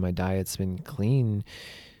exercise, and my diet's been clean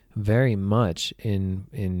very much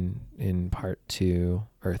in part to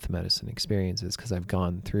earth medicine experiences, because I've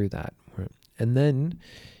gone through that. And then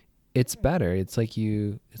it's better. It's like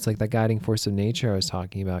that guiding force of nature I was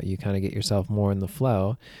talking about. You kind of get yourself more in the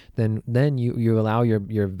flow. Then you allow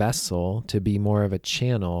your vessel to be more of a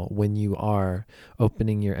channel when you are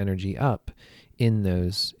opening your energy up in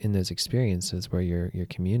those experiences where you're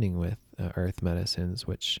communing with earth medicines,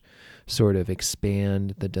 which sort of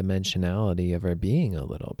expand the dimensionality of our being a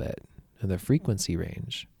little bit, the frequency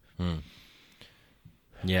range.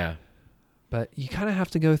 Yeah. But you kind of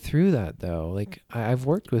have to go through that, though. Like I've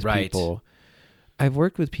worked with people. I've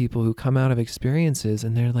worked with people who come out of experiences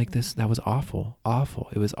and they're like, that was awful.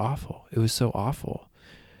 It was awful. It was so awful.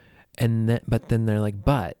 But then they're like,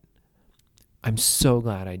 but I'm so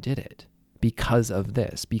glad I did it because of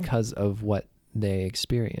this, because of what they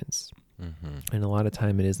experienced. And a lot of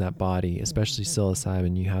time it is that body, especially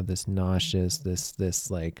psilocybin. You have this nauseous,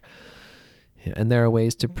 this like, and there are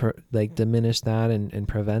ways to diminish that and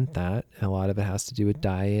prevent that. And a lot of it has to do with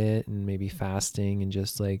diet and maybe fasting and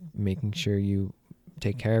just like making sure you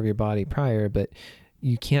take care of your body prior, but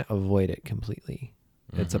you can't avoid it completely.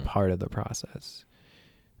 It's a part of the process.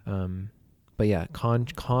 But yeah,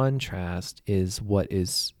 contrast is what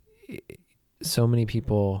is, so many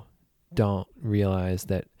people don't realize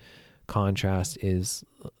that contrast is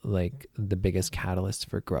like the biggest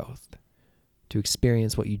catalyst for growth. To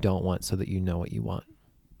experience what you don't want so that you know what you want.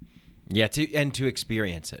 Yeah, to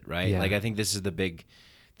experience it, right? Yeah. Like I think this is the big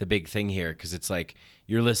thing here, because it's like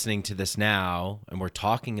you're listening to this now and we're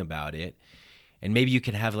talking about it, and maybe you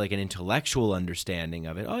can have like an intellectual understanding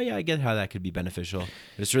of it. Oh yeah, I get how that could be beneficial.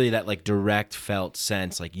 But it's really that like direct felt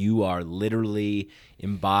sense, like you are literally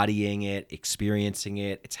embodying it, experiencing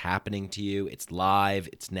it. It's happening to you. It's live.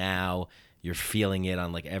 It's now. You're feeling it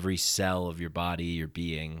on like every cell of your body, your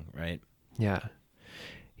being, right? Yeah.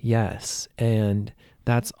 Yes. And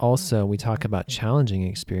that's also, we talk about challenging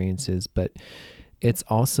experiences, but it's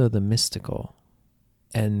also the mystical.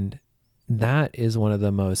 And that is one of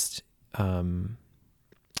the most,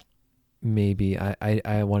 maybe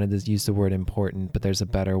I wanted to use the word important, but there's a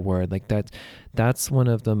better word. Like that's one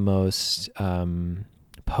of the most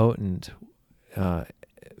potent,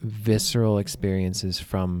 visceral experiences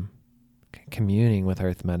from communing with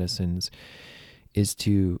earth medicines, is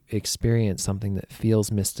to experience something that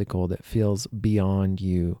feels mystical, that feels beyond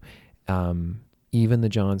you. Even the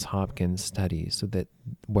Johns Hopkins studies, so that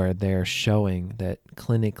where they're showing that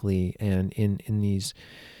clinically and in these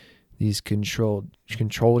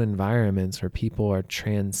controlled environments where people are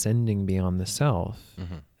transcending beyond the self,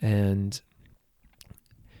 and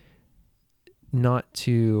not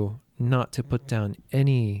to put down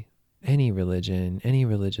any religion, any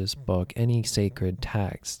religious book, any sacred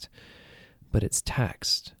text, but it's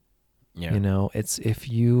text. Yeah. You know, it's if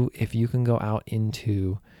you can go out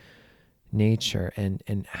into nature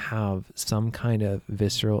and have some kind of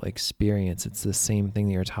visceral experience, it's the same thing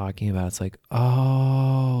that you're talking about. It's like,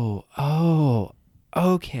 oh,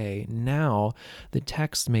 okay, now the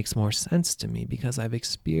text makes more sense to me because I've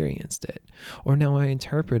experienced it, or now I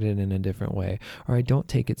interpret it in a different way, or I don't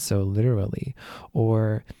take it so literally,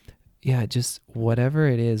 or just whatever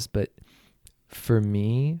it is. But for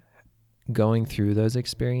me, going through those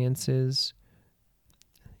experiences,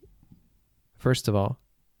 first of all,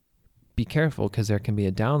 be careful, because there can be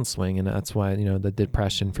a downswing, and that's why, the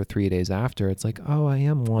depression for 3 days after, it's like, oh, I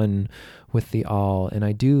am one with the all, and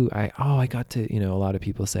I got to, a lot of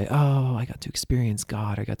people say, oh, I got to experience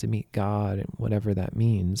God, I got to meet God, and whatever that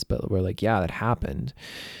means. But we're like, yeah, that happened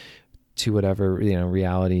to whatever,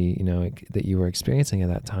 reality, that you were experiencing at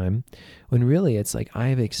that time, when really it's like,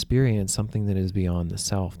 I've experienced something that is beyond the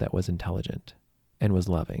self, that was intelligent and was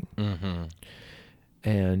loving.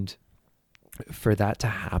 And for that to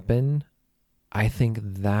happen, I think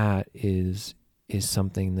that is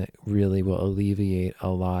something that really will alleviate a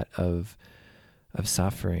lot of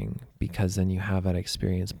suffering, because then you have that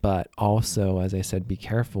experience. But also, as I said, be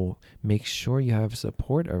careful. Make sure you have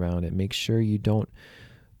support around it. Make sure you don't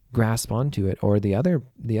grasp onto it. Or the other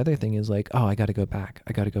thing is like, oh, I got to go back.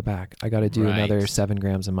 I got to do another 7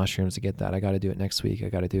 grams of mushrooms to get that. I got to do it next week. I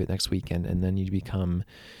got to do it next weekend. And then you become,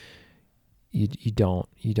 you don't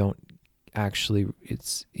actually,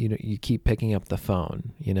 it's, you keep picking up the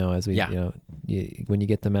phone, as we, when you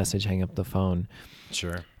get the message, hang up the phone.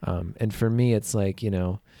 Sure. And for me, it's like,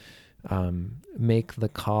 make the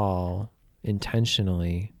call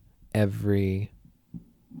intentionally every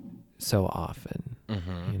so often,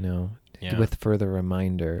 with further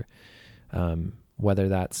reminder, whether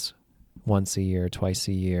that's once a year, twice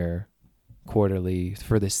a year, quarterly,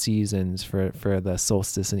 for the seasons, for the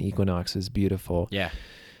solstice and equinox is beautiful. Yeah.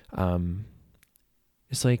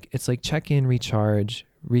 It's like check in, recharge,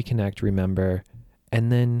 reconnect, remember,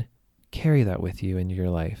 and then carry that with you into your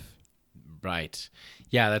life. Right.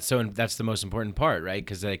 Yeah. That's the most important part, right?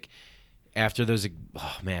 Because like after those,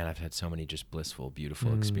 oh man, I've had so many just blissful,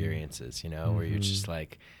 beautiful experiences, where you're just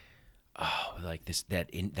like, oh, like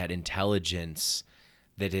that intelligence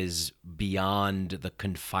that is beyond the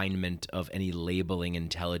confinement of any labeling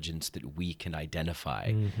intelligence that we can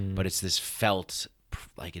identify, but it's this felt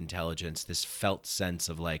like intelligence, this felt sense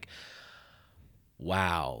of like,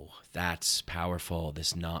 wow, that's powerful.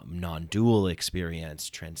 This non-dual experience,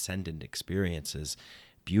 transcendent experiences,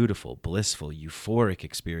 beautiful, blissful, euphoric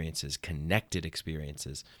experiences, connected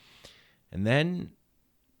experiences. And then,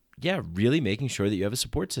 really making sure that you have a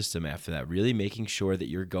support system after that, really making sure that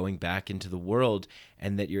you're going back into the world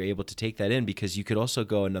and that you're able to take that in, because you could also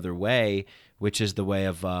go another way, which is the way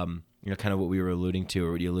of, kind of what we were alluding to,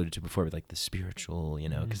 or what you alluded to before, with like the spiritual,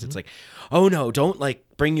 because it's like, oh no, don't like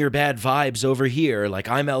bring your bad vibes over here. Like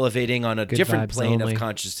I'm elevating on a Good different vibes plane only. of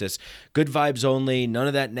consciousness. Good vibes only. None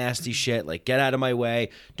of that nasty shit. Like get out of my way.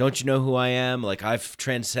 Don't you know who I am? Like I've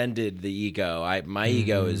transcended the ego. My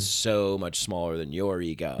ego is so much smaller than your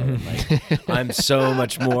ego. And like I'm so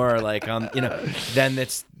much more like then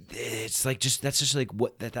it's like that's like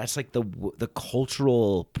what that's like the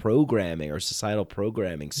cultural programming or societal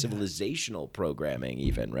programming, civilizational programming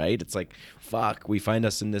even, right? It's like, fuck, we find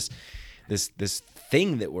us in this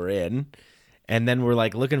thing that we're in, and then we're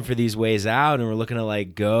like looking for these ways out, and we're looking to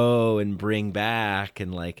like go and bring back,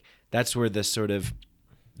 and like that's where this sort of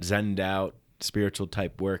zened out spiritual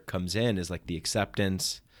type work comes in, is like the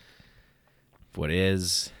acceptance of what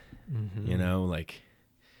is, like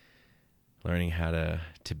learning how to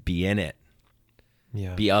be in it,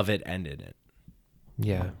 be of it and in it.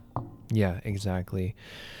 Yeah, exactly.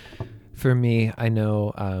 For me, I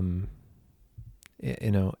know, I'm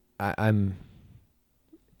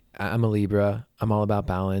I'm a Libra. I'm all about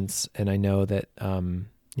balance, and I know that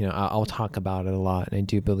I'll talk about it a lot, and I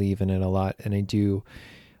do believe in it a lot, and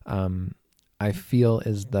I feel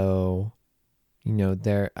as though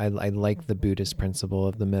I like the Buddhist principle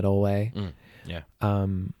of the middle way. Yeah.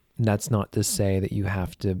 That's not to say that you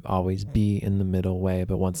have to always be in the middle way,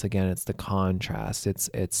 but once again, it's the contrast.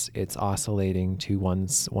 It's oscillating to one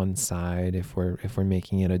side if we're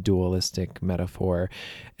making it a dualistic metaphor,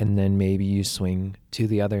 and then maybe you swing to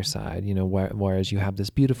the other side. Whereas you have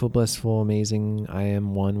this beautiful, blissful, amazing, I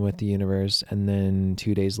am one with the universe, and then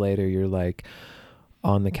 2 days later you're like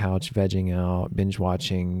on the couch, vegging out, binge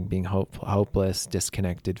watching, being hopeless,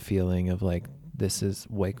 disconnected feeling of like, this is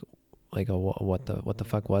what the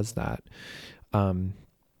fuck was that?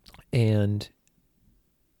 And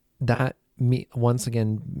that, once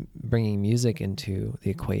again, bringing music into the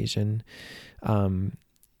equation.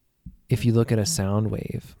 If you look at a sound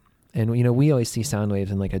wave, and we always see sound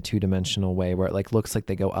waves in like a 2-dimensional way where it like looks like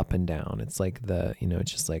they go up and down. It's like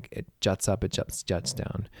it's just like it juts up, it juts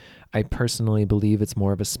down. I personally believe it's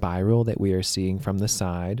more of a spiral that we are seeing from the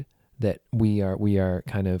side, that we are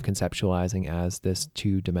kind of conceptualizing as this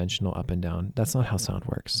 2-dimensional up and down. That's not how sound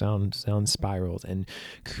works. Sound spirals and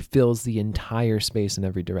fills the entire space in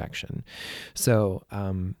every direction. So,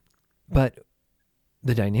 but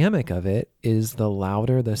the dynamic of it is, the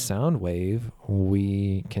louder the sound wave,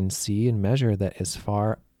 we can see and measure that as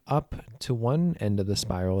far up to one end of the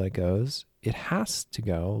spiral it goes, it has to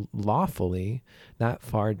go lawfully that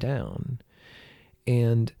far down.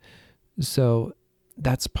 And so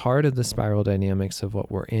that's part of the spiral dynamics of what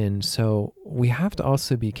we're in. So we have to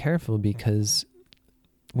also be careful, because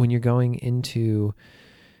when you're going into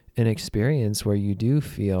an experience where you do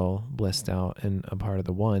feel blissed out and a part of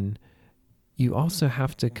the one, you also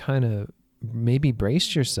have to kind of maybe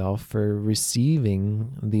brace yourself for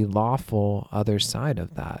receiving the lawful other side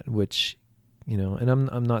of that, which, and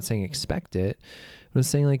I'm not saying expect it, but I'm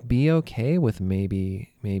saying like be okay with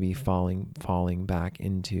maybe falling back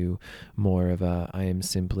into more of a, I am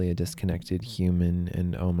simply a disconnected human,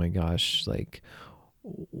 and oh my gosh, like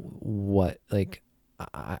what, like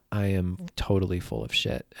I am totally full of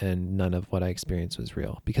shit and none of what I experienced was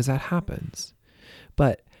real, because that happens.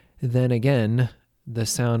 But then again, the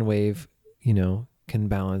sound wave, can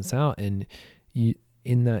balance out, and you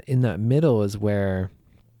in that middle is where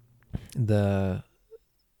the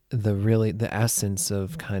essence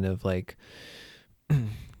of kind of like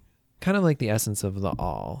the essence of the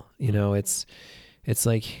all, it's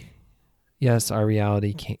like, yes, our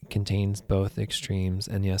reality contains both extremes,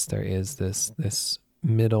 and yes, there is this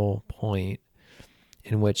middle point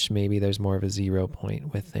in which maybe there's more of a 0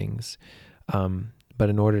 point with things, but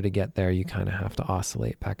in order to get there, you kind of have to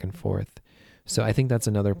oscillate back and forth. So I think that's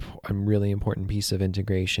another really important piece of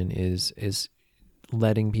integration is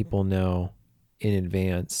letting people know in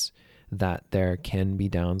advance that there can be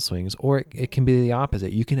downswings, or it can be the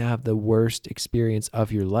opposite. You can have the worst experience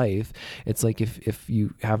of your life. It's like if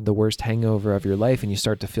you have the worst hangover of your life and you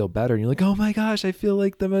start to feel better and you're like, oh my gosh, I feel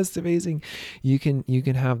like the most amazing. You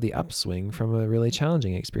can have the upswing from a really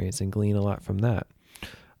challenging experience and glean a lot from that.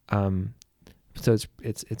 So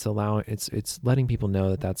it's letting people know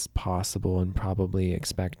that that's possible and probably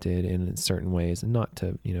expected in certain ways, and not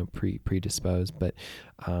to predispose, but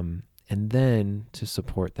and then to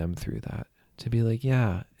support them through that, to be like,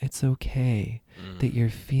 yeah, it's okay that you're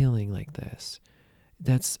feeling like this.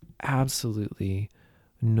 That's absolutely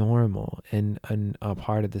normal and a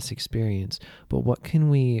part of this experience. But what can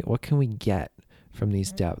we get from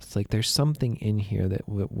these depths? Like, there's something in here that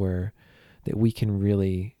we can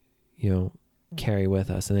really, carry with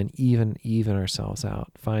us, and then even ourselves out,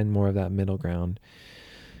 find more of that middle ground.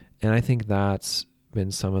 And I think that's been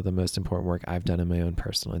some of the most important work I've done in my own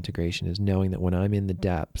personal integration, is knowing that when I'm in the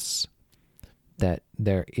depths, that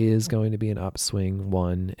there is going to be an upswing,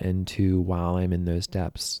 1, and 2, while I'm in those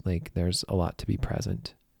depths, like there's a lot to be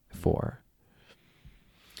present for.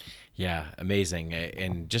 Yeah, amazing.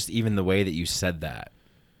 And just even the way that you said that,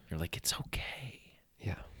 you're like, it's okay.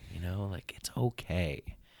 Yeah. Like, it's okay.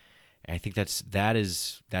 And I think that's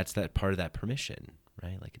that part of that permission,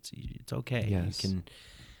 right? Like, it's okay. Yes.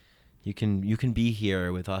 You can be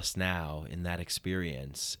here with us now in that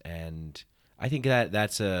experience. And I think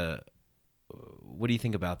that's what do you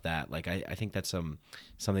think about that? Like, I think that's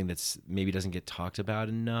something that's maybe doesn't get talked about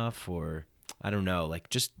enough, or I don't know, like,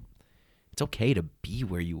 just, it's okay to be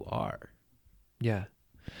where you are. Yeah.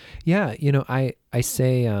 Yeah. I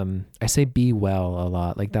say be well a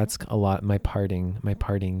lot. Like, that's a lot. My parting,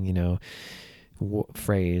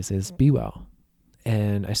 phrase is be well.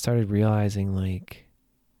 And I started realizing, like,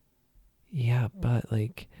 yeah, but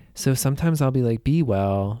like So sometimes I'll be like, be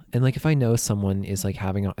well. And like, if I know someone is like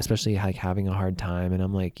especially like having a hard time, and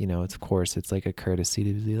I'm like, of course it's like a courtesy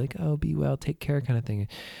to be like, oh, be well, take care kind of thing.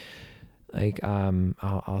 Like,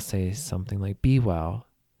 I'll say something like, be well,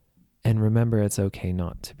 and remember it's okay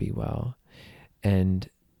not to be well. And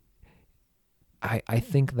I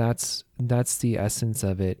think that's the essence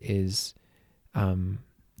of it, is,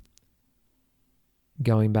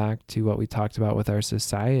 going back to what we talked about with our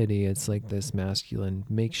society. It's like this masculine,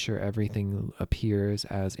 make sure everything appears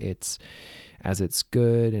as it's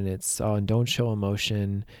good, and and don't show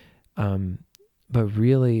emotion. But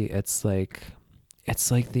really it's like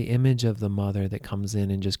the image of the mother that comes in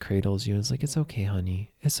and just cradles you. It's like, it's okay,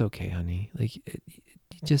 honey. It's okay, honey. Like,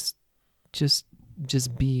 just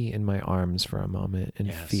be in my arms for a moment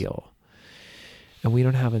and feel. And we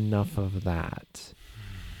don't have enough of that.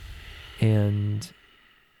 And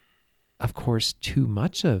of course, too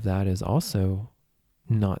much of that is also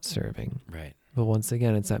not serving. Right. But once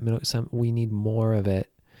again, it's that middle. We need more of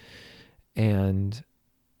it, and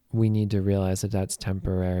we need to realize that that's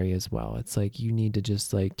temporary as well. It's like, you need to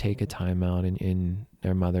just like take a time out in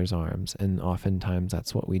their mother's arms. And oftentimes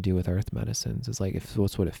that's what we do with earth medicines. It's like,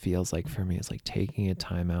 that's what it feels like for me. It's like taking a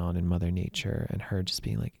time out in Mother Nature, and her just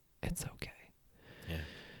being like, it's okay. Yeah.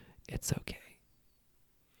 It's okay.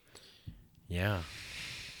 Yeah.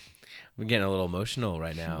 I'm getting a little emotional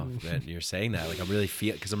right now that you're saying that. Like, I'm really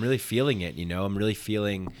feeling it, I'm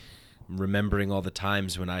really remembering all the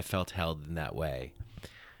times when I felt held in that way,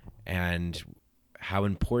 and how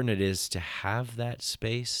important it is to have that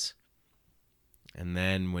space. And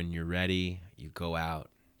then when you're ready, you go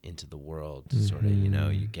out into the world, sort of,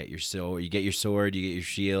 you get your sword, you get your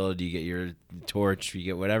shield, you get your torch, you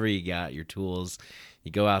get whatever you got, your tools,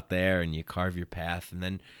 you go out there and you carve your path, and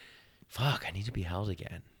then, I need to be held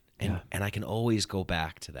again. And I can always go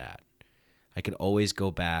back to that. I can always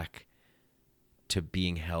go back to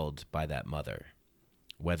being held by that mother,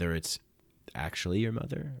 whether it's actually your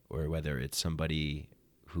mother, or whether it's somebody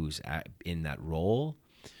who's in that role,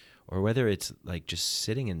 or whether it's like just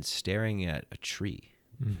sitting and staring at a tree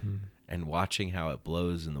and watching how it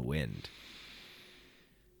blows in the wind.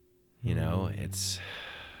 It's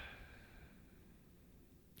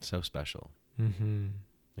so special.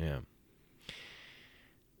 Yeah.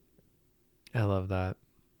 I love that.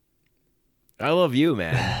 I love you,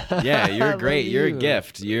 man. Yeah, you're great. You're a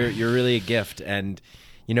gift. You're really a gift. And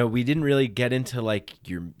we didn't really get into like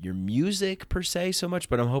your music per se so much,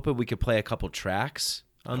 but I'm hoping we could play a couple tracks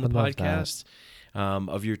on the podcast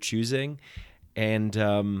of your choosing. And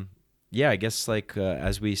I guess like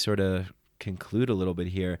as we sort of conclude a little bit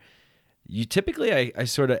here, you typically I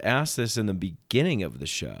sort of ask this in the beginning of the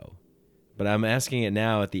show, but I'm asking it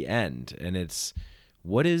now at the end, and it's,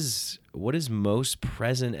 what is most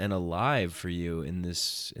present and alive for you in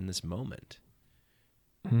this moment?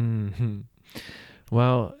 Mm-hmm.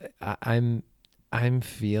 Well, I'm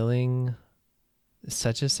feeling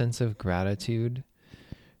such a sense of gratitude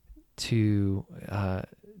to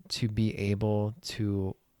be able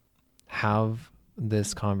to have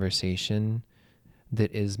this conversation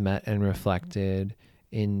that is met and reflected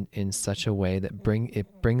in such a way that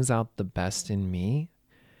brings out the best in me.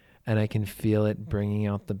 And I can feel it bringing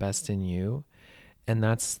out the best in you. And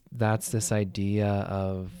that's this idea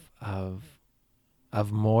of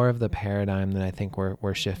more of the paradigm that I think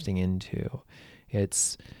we're shifting into.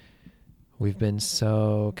 We've been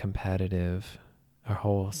so competitive. Our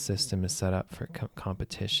whole system is set up for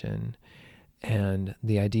competition, and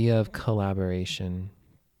the idea of collaboration,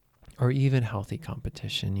 or even healthy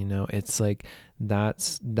competition, it's like,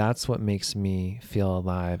 that's what makes me feel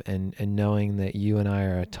alive. And knowing that you and I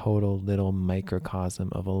are a total little microcosm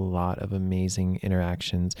of a lot of amazing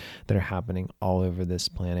interactions that are happening all over this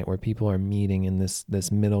planet, where people are meeting in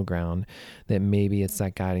this middle ground, that maybe it's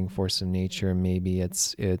that guiding force of nature, maybe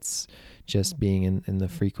it's just being in the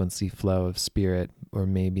frequency flow of spirit, or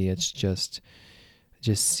maybe it's just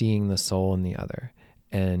seeing the soul in the other.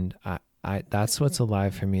 And I that's what's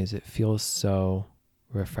alive for me, is it feels so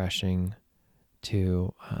refreshing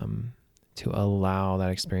to allow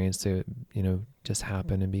that experience to, just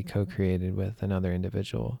happen and be co-created with another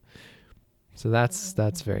individual. So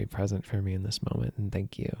that's very present for me in this moment. And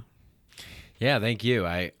thank you. Yeah, thank you.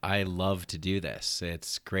 I love to do this.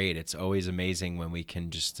 It's great. It's always amazing when we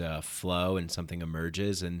can just flow and something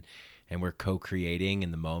emerges, and we're co-creating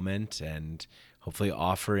in the moment, and hopefully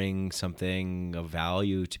offering something of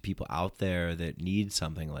value to people out there that need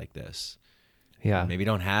something like this. Yeah. Maybe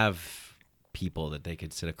don't have people that they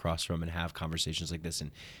could sit across from and have conversations like this and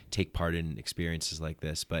take part in experiences like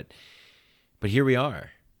this. But here we are.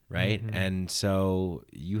 right? And so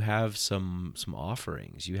you have some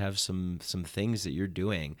offerings, you have some things that you're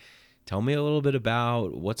doing. Tell me a little bit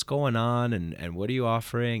about what's going on, and what are you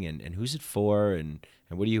offering, and who's it for, and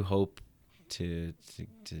what do you hope to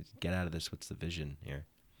get out of this? What's the vision here?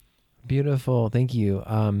 Beautiful. Thank you.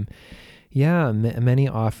 Yeah, many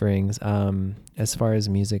offerings. As far as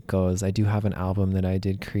music goes, I do have an album that I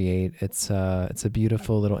did create. It's a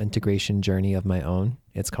beautiful little integration journey of my own.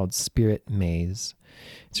 It's called Spirit Maze.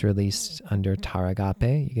 It's released under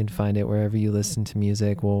Taragape. You can find it wherever you listen to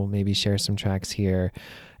music. We'll maybe share some tracks here.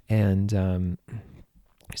 And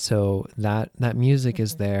so that music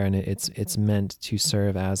is there, and it's meant to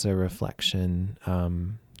serve as a reflection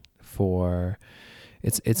for.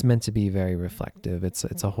 It's meant to be very reflective.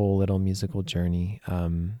 It's a whole little musical journey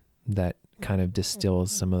that kind of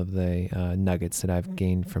distills some of the nuggets that I've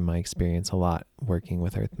gained from my experience a lot working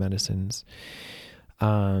with earth medicines.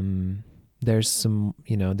 There's some,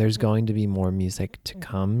 there's going to be more music to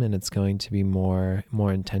come, and it's going to be more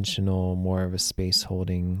intentional, more of a space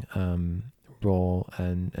holding role,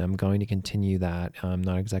 and I'm going to continue that. I'm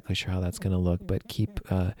not exactly sure how that's going to look, but keep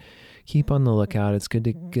on the lookout. It's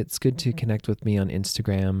good to connect with me on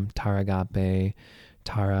Instagram, Taragape,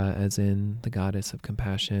 Tara as in the goddess of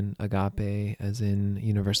compassion, agape as in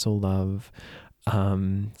universal love,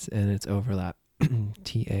 and it's overlap,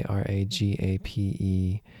 TARAGAPE.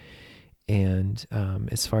 And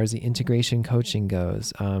as far as the integration coaching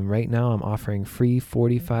goes, right now I'm offering free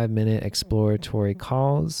 45-minute exploratory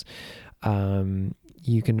calls.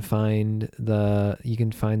 You can find the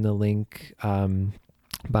link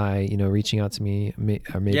by reaching out to me,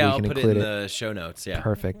 or maybe we I'll can put include it in the show notes. Yeah,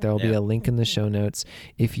 perfect. There will be a link in the show notes.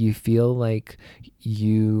 If you feel like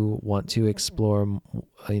you want to explore,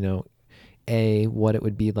 what it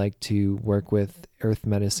would be like to work with earth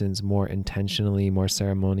medicines more intentionally, more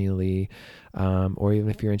ceremonially, or even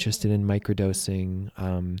if you're interested in microdosing,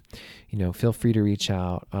 feel free to reach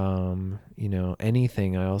out.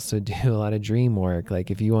 Anything. I also do a lot of dream work.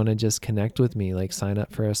 Like if you want to just connect with me, like sign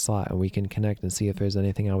up for a slot and we can connect and see if there's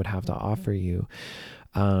anything I would have to offer you.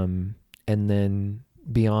 And then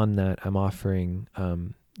beyond that, I'm offering,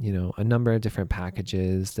 a number of different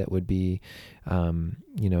packages that would be,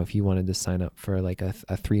 if you wanted to sign up for like a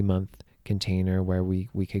 3-month container where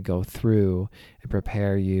we could go through and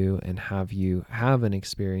prepare you and have you have an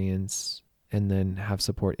experience and then have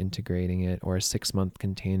support integrating it, or a 6-month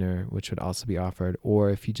container, which would also be offered. Or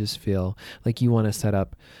if you just feel like you want to set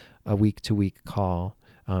up a week-to-week call,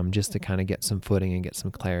 just to kind of get some footing and get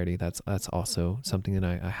some clarity, that's also something that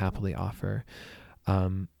I happily offer.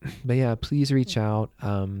 But yeah, please reach out.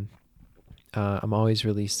 I'm always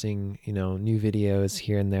releasing, new videos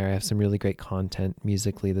here and there. I have some really great content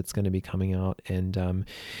musically that's going to be coming out. And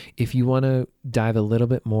if you want to dive a little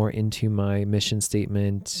bit more into my mission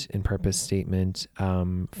statement and purpose statement,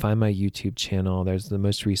 find my YouTube channel. There's the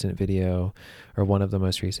most recent video, or one of the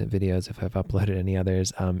most recent videos, if I've uploaded any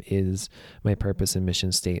others, is my purpose and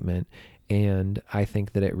mission statement. And I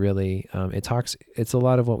think that it really, it's a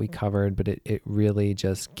lot of what we covered, but it really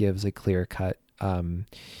just gives a clear cut,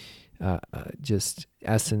 just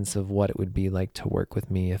essence of what it would be like to work with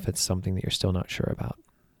me if it's something that you're still not sure about.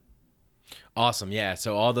 Awesome. Yeah.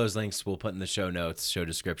 So all those links we'll put in the show notes, show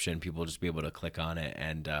description. People will just be able to click on it.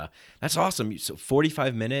 And that's awesome. So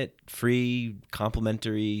 45-minute free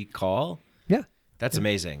complimentary call. Yeah. That's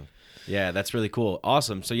amazing. Yeah, that's really cool.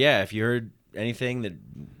 Awesome. So yeah, if you heard anything that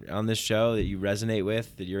on this show that you resonate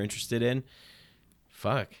with, that you're interested in,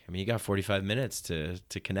 you got 45 minutes to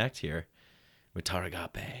connect here with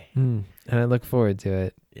Taragape. And I look forward to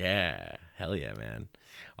it. Yeah. Hell yeah, man.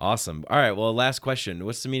 Awesome. All right. Well, last question.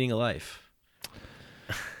 What's the meaning of life?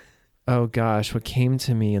 Oh gosh, what came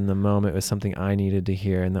to me in the moment was something I needed to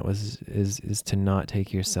hear, and that is to not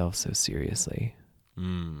take yourself so seriously.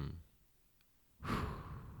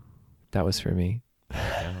 That was for me.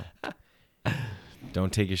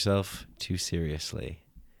 Don't take yourself too seriously.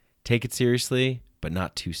 Take it seriously, but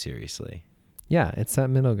not too seriously. Yeah, it's that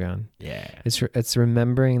middle ground. Yeah. It's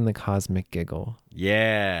remembering the cosmic giggle.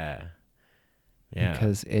 Yeah. Yeah.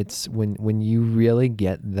 Because it's when you really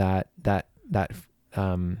get that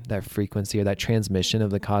frequency or that transmission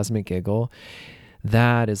of the cosmic giggle,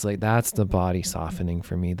 that's the body softening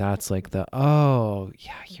for me. That's like oh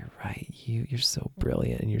yeah, you're right. You're so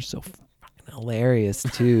brilliant and you're so fucking hilarious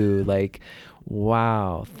too. Like,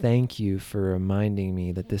 wow, thank you for reminding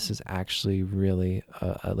me that this is actually really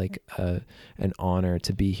an honor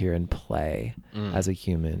to be here and play as a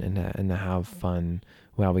human and to have fun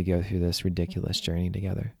while we go through this ridiculous journey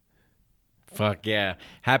together. Fuck yeah.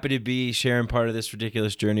 Happy to be sharing part of this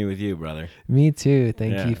ridiculous journey with you, brother. Me too.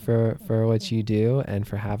 Thank Yeah. you for what you do and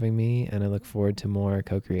for having me. And I look forward to more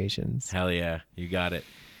co-creations. Hell yeah. You got it.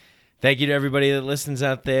 Thank you to everybody that listens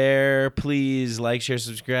out there. Please like, share,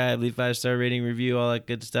 subscribe, leave 5-star rating, review, all that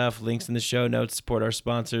good stuff. Links in the show notes. Support our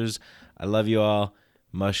sponsors. I love you all.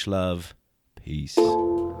 Much love. Peace.